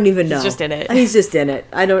don't even know. He's just in it. He's just in it.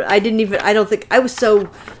 I don't think I was so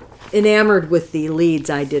enamored with the leads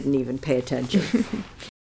I didn't even pay attention.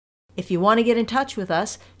 If you want to get in touch with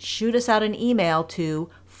us, shoot us out an email to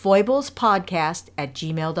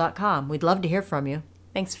foiblespodcast@gmail.com. We'd love to hear from you.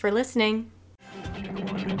 Thanks for listening. Grilled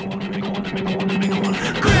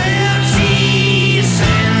cheese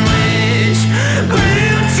sandwich.